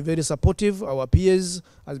also been very supportive. Our peers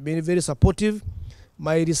has been very supportive.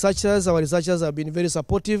 Our researchers have been very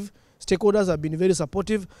supportive. Stakeholders have been very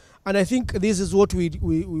supportive. And I think this is what we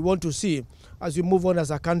want to see as we move on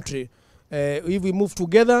as a country. If we move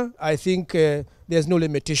together, I think there's no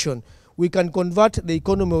limitation. We can convert the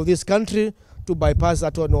economy of this country to bypass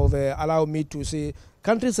that one of, allow me to say,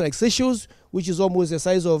 countries like Seychelles, which is almost the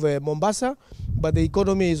size of Mombasa, but the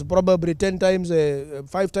economy is probably 10 times,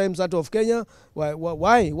 5 times that of Kenya.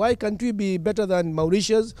 Why can't we be better than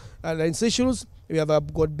Mauritius and Seychelles? We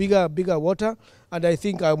have got bigger water, and I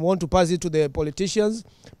think I want to pass it to the politicians.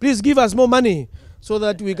 Please give us more money so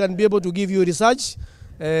that we can be able to give you research,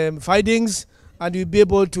 findings, and we'll be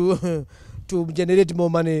able to to generate more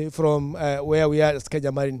money from where we are as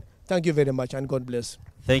Kenya Marine. Thank you very much, and God bless.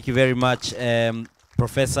 Thank you very much,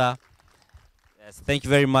 Professor. Yes, thank you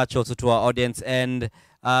very much also to our audience. And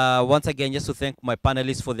once again, just to thank my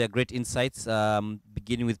panelists for their great insights,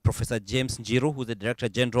 beginning with Professor James Njiru, who's the Director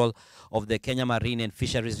General of the Kenya Marine and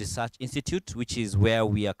Fisheries Research Institute, which is where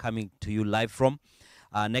we are coming to you live from.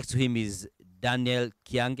 Next to him is Daniel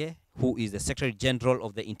Kiange, who is the Secretary General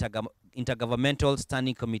of the Intergovernmental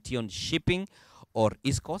Standing Committee on Shipping, or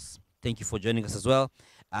ISCOS. Thank you for joining us as well.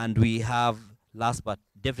 And we have, last but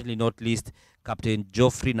definitely not least, Captain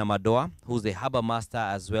Geoffrey Namadoa, who's the Harbour Master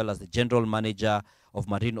as well as the General Manager of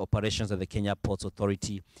Marine Operations at the Kenya Ports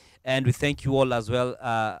Authority. And we thank you all as well,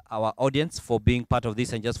 our audience, for being part of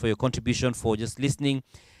this and just for your contribution, for just listening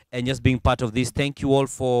and just being part of this. Thank you all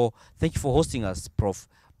for hosting us, Prof.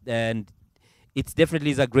 And it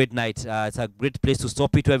definitely is a great night. It's a great place to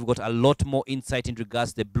stop it, where we've got a lot more insight in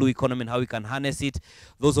regards to the blue economy and how we can harness it.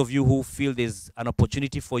 Those of you who feel there's an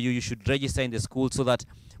opportunity for you, you should register in the school so that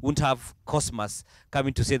we won't have Cosmas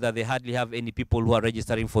coming to say that they hardly have any people who are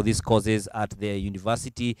registering for these courses at their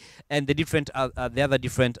university and the different, the other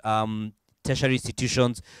different tertiary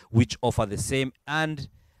institutions which offer the same. And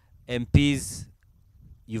MPs,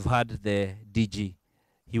 you've heard the DG,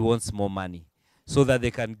 he wants more money so that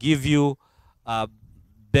they can give you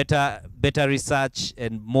better research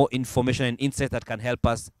and more information and insights that can help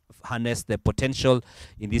us harness the potential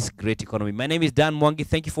in this great economy. My name is Dan Mwangi.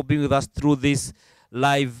 Thank you for being with us through this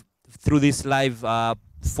live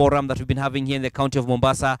forum that we've been having here in the county of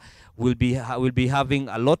Mombasa. We'll be having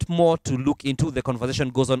a lot more to look into. The conversation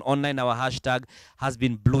goes on online. Our hashtag has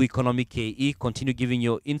been Blue Economy KE. Continue giving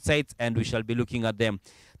your insights and we shall be looking at them.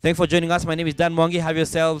 Thanks for joining us. My name is Dan Mwangi. Have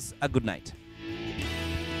yourselves a good night.